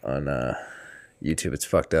it on YouTube. It's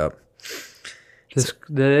fucked up.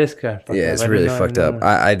 that is kind of fucked up. Yeah, it's I really didn't fucked know. up.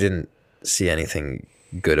 I didn't see anything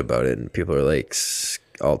good about it, and people are like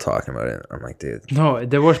all talking about it. I'm like, dude. No,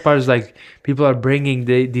 the worst part is like people are bringing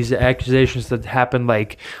these accusations that happened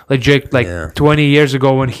like legit like 20 years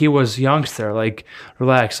ago when he was youngster. Like,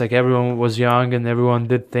 relax. Like everyone was young and everyone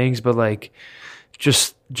did things, but like,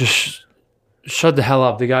 just shut the hell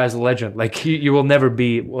up. The guy's a legend. Like you will never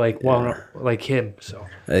be like one like him. So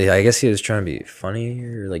I guess he was trying to be funny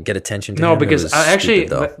or like get attention to him. no, It because was actually,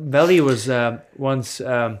 stupid, though. Veli was once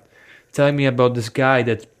telling me about this guy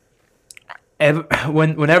that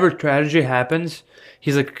whenever tragedy happens,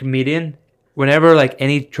 he's like a comedian. Whenever like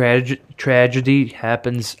any tragedy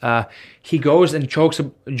happens, he goes and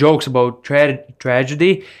jokes about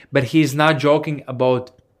tragedy, but he's not joking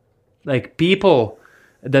about like people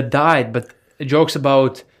that died, but jokes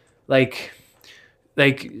about like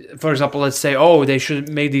for example, let's say, oh, they should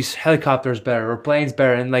make these helicopters better or planes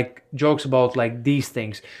better, and like jokes about like these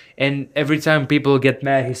things. And every time people get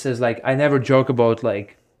mad, he says like, I never joke about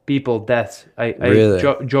like people deaths. I Really?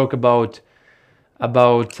 joke about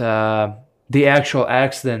about the actual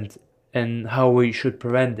accident and how we should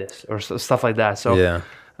prevent this or stuff like that. So Yeah.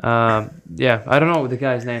 I don't know the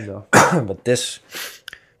guy's name though. But this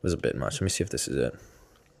was a bit much. Let me see if this is it.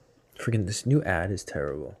 Freaking this new ad is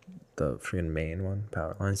terrible. The freaking main one,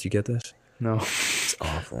 Power Lines. You get this? No. It's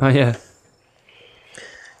awful. Oh yeah.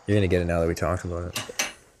 You're gonna get it now that we talked about it.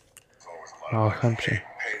 Oh, country.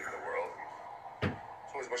 Pain in the world. There's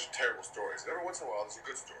always a bunch of terrible stories. Every once in a while, there's a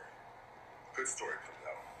good story. Good story comes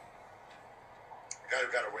out. The guy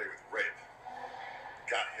who got away with rape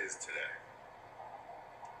got his today.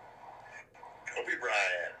 Kobe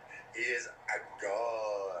Bryant is a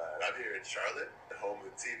god. I'm here in Charlotte, the home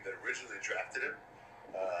of the team that originally drafted him.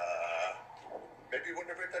 Maybe he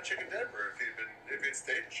wouldn't have raped that chick in Denver if he'd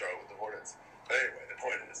stayed in Charlotte with the Hornets. But anyway, the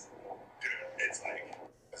point is, dude, it's like,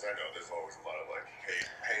 as I know, there's always a lot of like hate,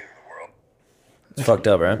 pain in the world. It's fucked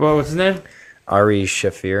up, right? Well, what's his name? Ari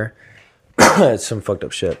Shafir. It's some fucked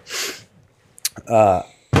up shit.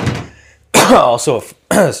 Also,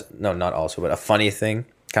 no, not also, but a funny thing,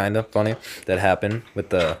 kind of funny, that happened with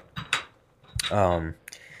the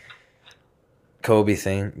Kobe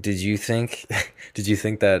thing. Did you think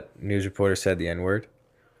that news reporter said the N-word?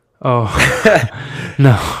 Oh,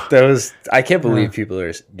 no. That was, I can't believe people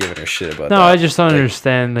are giving her shit about that. No, I just don't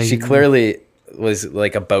understand. Like, She clearly was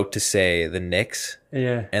like about to say the Knicks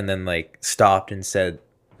Yeah. and then like stopped and said,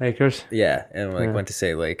 Lakers. yeah, and like Yeah. went to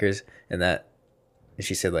say Lakers, and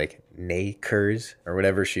she said like Nakers or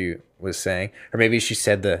whatever she was saying, or maybe she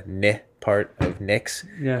said the N part of Knicks,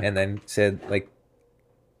 Yeah. and then said like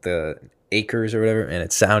the acres or whatever, and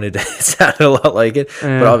it sounded a lot like it, but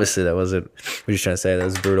Yeah. obviously that wasn't what you trying to say. That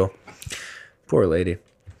was brutal. Poor lady.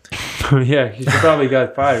 Yeah, she probably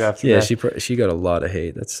got fired after Yeah, that. she got a lot of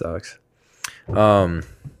hate. That sucks.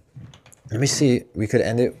 Let me see. We could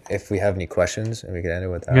end it if we have any questions, and we could end it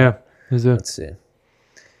with that. Yeah. Is it? Let's see.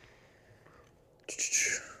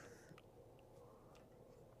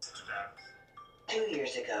 2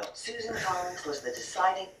 years ago, Susan Collins was the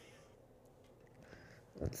deciding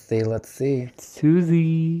Let's see.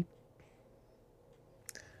 Susie.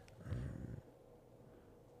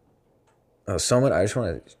 Oh, I just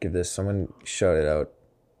want to give this. Someone shouted out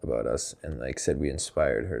about us and like said we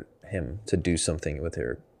inspired him to do something with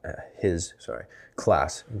his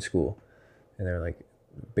class in school, and they're like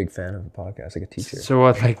big fan of the podcast, like a teacher. So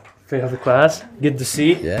what? Like fail the class, get the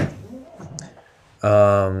C. Yeah.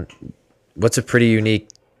 What's a pretty unique?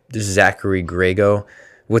 This is Zachary Grego.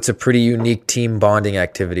 What's a pretty unique team bonding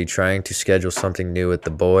activity? Trying to schedule something new with the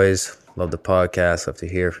boys. Love the podcast. Love to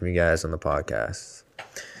hear from you guys on the podcast.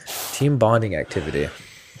 Team bonding activity.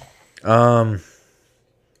 I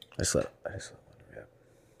just let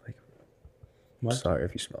like. What? Sorry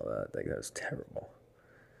if you smell that. Like that was terrible.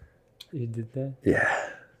 You did that? Yeah.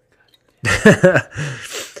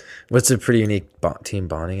 What's a pretty unique team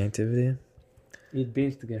bonding activity? Eat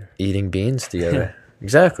beans together. Eating beans together.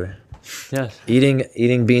 Exactly. Yes.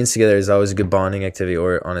 Eating beans together is always a good bonding activity,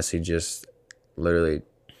 or honestly just literally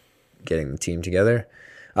getting the team together.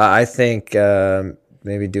 I think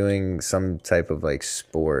maybe doing some type of like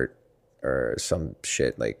sport or some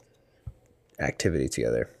shit like activity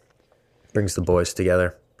together brings the boys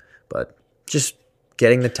together. But just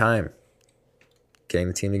getting the time, getting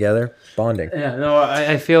the team together, bonding. Yeah. No,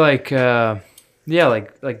 I feel like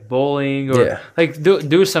like bowling or Yeah. like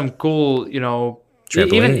do some cool,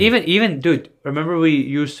 Trampoline. even dude. Remember we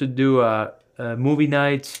used to do movie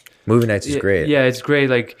nights. Movie nights is great. Yeah, it's great.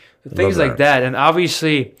 Like things Love like that, and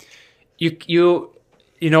obviously, you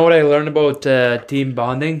know what I learned about team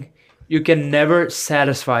bonding. You can never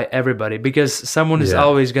satisfy everybody because someone is Yeah.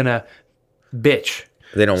 always gonna bitch.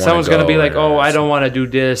 They don't want. Someone's gonna be like, "Oh, I don't." don't want to do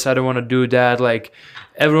this. I don't want to do that." Like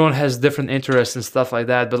everyone has different interests and stuff like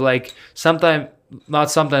that. But like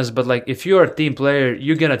not sometimes, but like if you're a team player,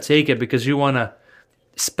 you're gonna take it because you wanna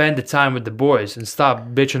spend the time with the boys and stop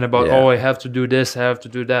bitching about Yeah. oh I have to do this, I have to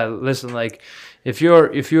do that. Listen, like if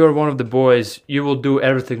you're one of the boys, you will do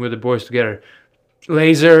everything with the boys together.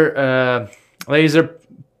 Laser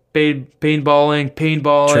paintballing,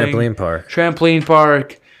 trampoline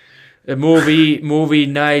park, movie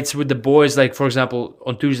nights with the boys. Like for example,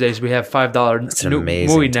 on Tuesdays we have $5 That's an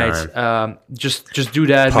amazing movie time. nights. Just do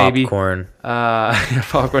that maybe. Popcorn.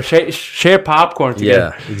 Popcorn. Share popcorn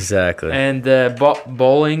together. Yeah, exactly. And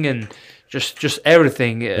bowling and just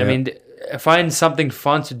everything. I mean, find something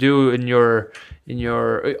fun to do in your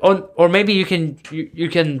or maybe you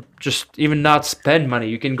can just even not spend money.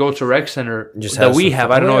 You can go to rec center Just that have we some have.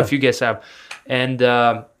 fun. I don't know Yeah. if you guys have, and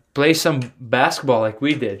play some basketball like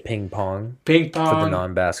we did. Ping pong Ping pong. for the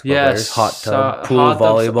non-basketball Yes. players. Hot tub, pool hot tubs.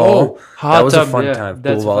 volleyball. Oh, hot that was tub, a fun yeah, time. Pool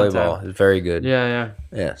that's a fun volleyball time. is very good. Yeah.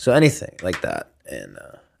 Yeah, so anything like that, and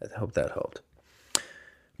I hope that helped.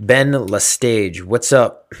 Ben Lestage, what's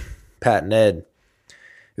up, Pat and Ed?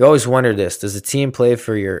 You always wonder this: does the team pay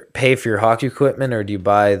for your hockey equipment, or do you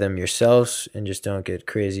buy them yourselves and just get a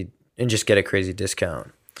crazy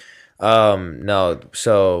discount? No.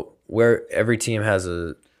 So where every team has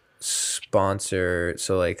a sponsor,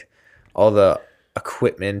 so like all the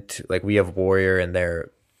equipment, like we have Warrior, and they're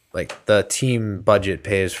like the team budget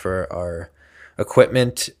pays for our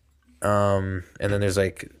equipment, and then there's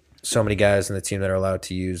like so many guys in the team that are allowed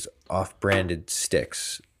to use off-branded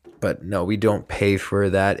sticks. But no, we don't pay for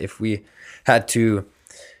that. If we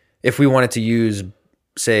wanted to use,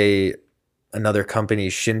 say, another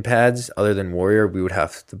company's shin pads other than Warrior, we would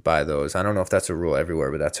have to buy those. I don't know if that's a rule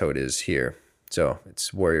everywhere, but that's how it is here. So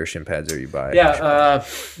it's Warrior shin pads, or you buy.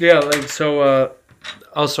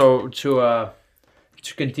 Also to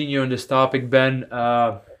continue on this topic, Ben.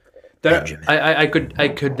 I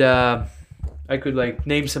could like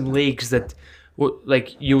name some leagues that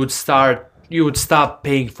you would stop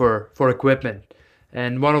paying for equipment,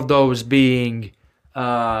 and one of those being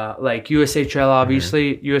like USHL.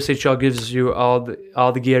 Obviously, USHL gives you all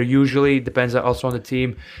the gear. Usually, depends also on the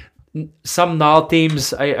team. Some NAL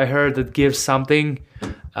teams I heard that give something,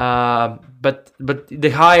 but the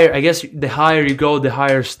higher you go, the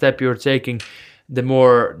higher step you're taking, the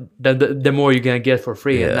more you're gonna get for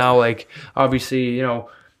free. Yeah. And now, like, obviously,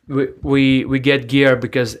 we get gear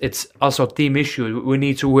because it's also a team issue. We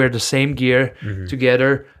need to wear the same gear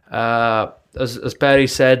together. As Patty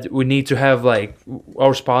said, we need to have like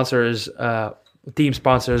our sponsors, team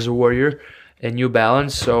sponsors, Warrior and New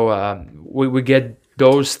Balance. So we get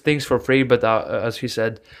those things for free. But as you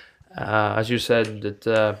said,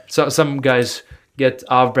 that some guys get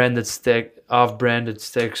off-branded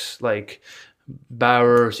sticks like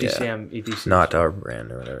Bauer, CCM, etc. Not our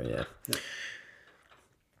brand or whatever. Yeah.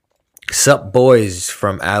 Sup boys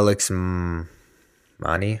from Alex Mani.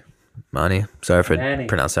 Sorry if I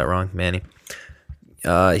pronounced that wrong. Manny.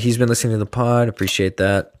 He's been listening to the pod. Appreciate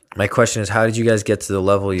that. My question is, how did you guys get to the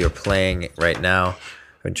level you're playing right now?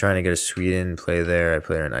 I've been trying to go to Sweden, play there. I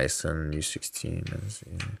play there in Iceland,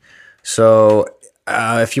 U16. So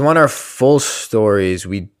if you want our full stories,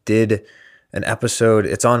 we did an episode.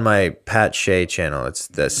 It's on my Pat Shea channel. It's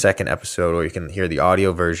the second episode, or you can hear the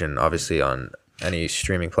audio version, obviously, on any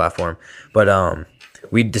streaming platform. But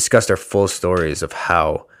we discussed our full stories of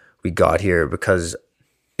how we got here, because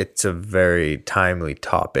it's a very timely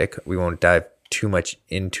topic. We won't dive too much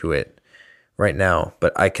into it right now,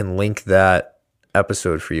 but I can link that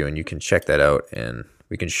episode for you, and you can check that out, and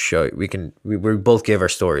we can show we both gave our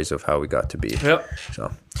stories of how we got to be. Yep.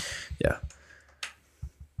 So yeah.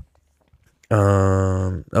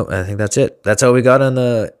 I think that's it. That's all we got on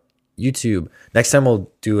the YouTube. Next time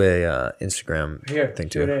we'll do a Instagram thing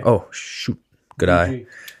too. today. Oh shoot. Good eye,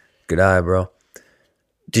 bro.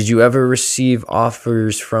 Did you ever receive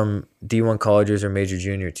offers from D1 colleges or major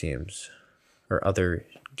junior teams or other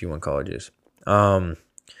D1 colleges?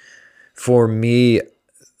 For me,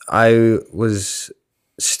 I was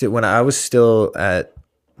when I was still at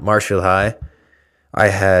Marshfield High, I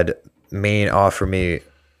had Maine offer me,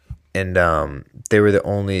 and they were the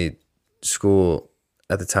only school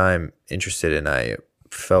at the time interested, and I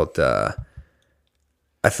felt that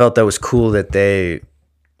was cool that they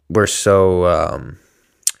were so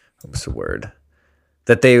what's the word?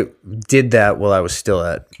 That they did that while I was still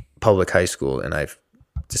at public high school, and I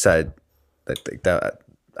decided that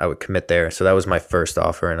I would commit there. So that was my first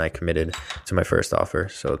offer, and I committed to my first offer.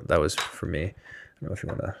 So that was for me. I don't know if you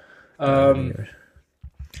want to.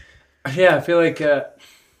 Yeah, I feel like I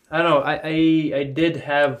don't know. I did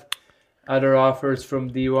have other offers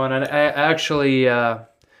from D1, and I actually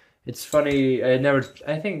it's funny. I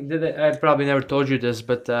probably never told you this,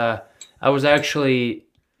 but I was actually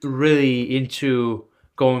really into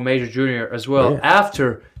going major junior as well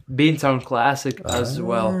after Beantown Classic as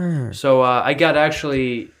well. So I got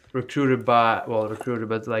actually recruited, but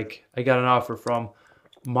like I got an offer from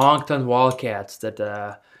Moncton Wildcats that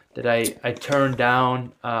I turned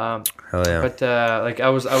down. Hell yeah. But like I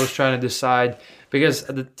was trying to decide, because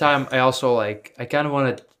at the time I also like I kind of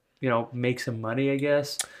wanted make some money, I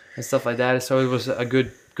guess, and stuff like that. So it was a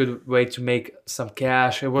good way to make some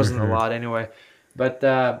cash. It wasn't a lot anyway. But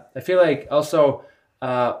I feel like also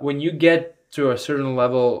when you get to a certain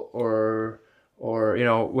level, or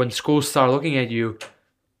when schools start looking at you,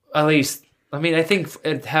 at least, I mean, I think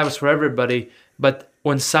it happens for everybody, but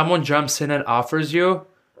when someone jumps in and offers you,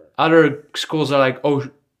 other schools are like, oh,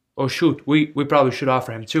 oh shoot, we probably should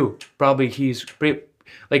offer him too. Probably he's pretty,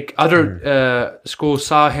 like other schools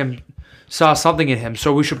saw something in him,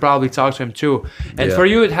 so we should probably talk to him too. And for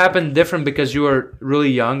you, it happened different because you were really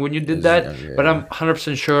young when you did that. But I'm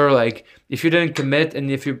 100% sure, like if you didn't commit and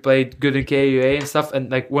if you played good in KUA and stuff, and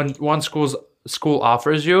like when one school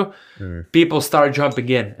offers you, people start jumping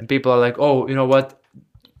in, and people are like, oh, you know what,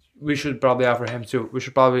 we should probably offer him too. We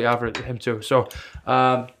should probably offer him too. So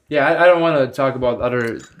I don't want to talk about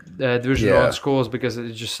other Division 1 schools because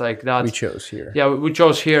it's just like not. We chose here. Yeah, we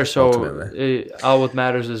chose here. So all what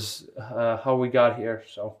matters is how we got here.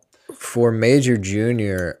 So for Major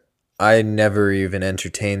Junior, I never even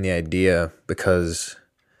entertained the idea because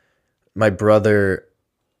my brother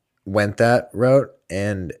went that route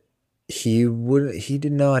and he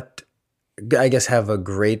did not, I guess, have a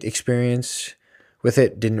great experience with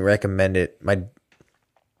it. Didn't recommend it. My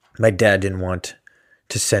dad didn't want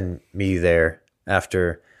to send me there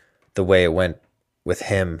after the way it went with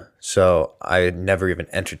him, so I never even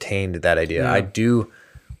entertained that idea. I do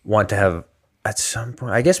want to have at some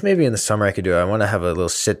point, I guess maybe in the summer I could do it. I want to have a little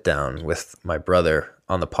sit down with my brother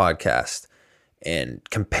on the podcast and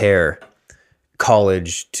compare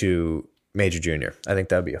college to Major Junior. I think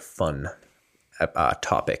that would be a fun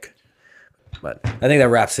topic. But I think that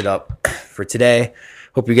wraps it up for today.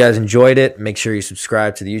 Hope you guys enjoyed it. Make sure you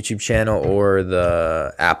subscribe to the YouTube channel or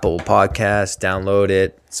the Apple podcast. Download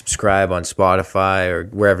it. Subscribe on Spotify or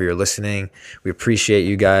wherever you're listening. We appreciate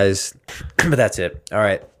you guys. But that's it. All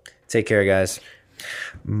right. Take care, guys.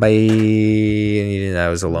 Bye. I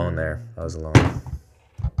was alone there. I was alone.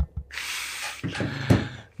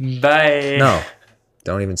 bye. No.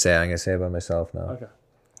 Don't even say it. I'm going to say it by myself now. Okay.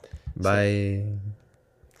 Bye.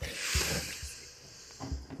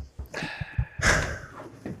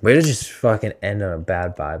 Way to just fucking end on a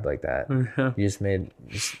bad vibe like that. You just made...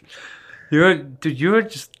 You're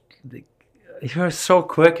just... Like, you're so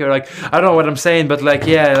quick. You're like, I don't know what I'm saying, but like,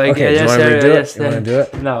 yeah. Like, okay, do you want to redo it? You want to do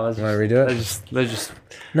it? No. You want to redo it? Let's just...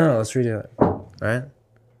 No, let's redo it. All right?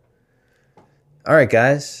 All right,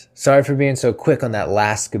 guys. Sorry for being so quick on that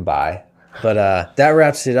last goodbye. But that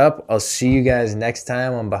wraps it up. I'll see you guys next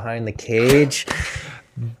time on Behind the Cage.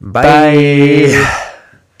 Bye.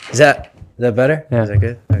 Is that better? Yeah. Is that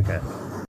good? Okay.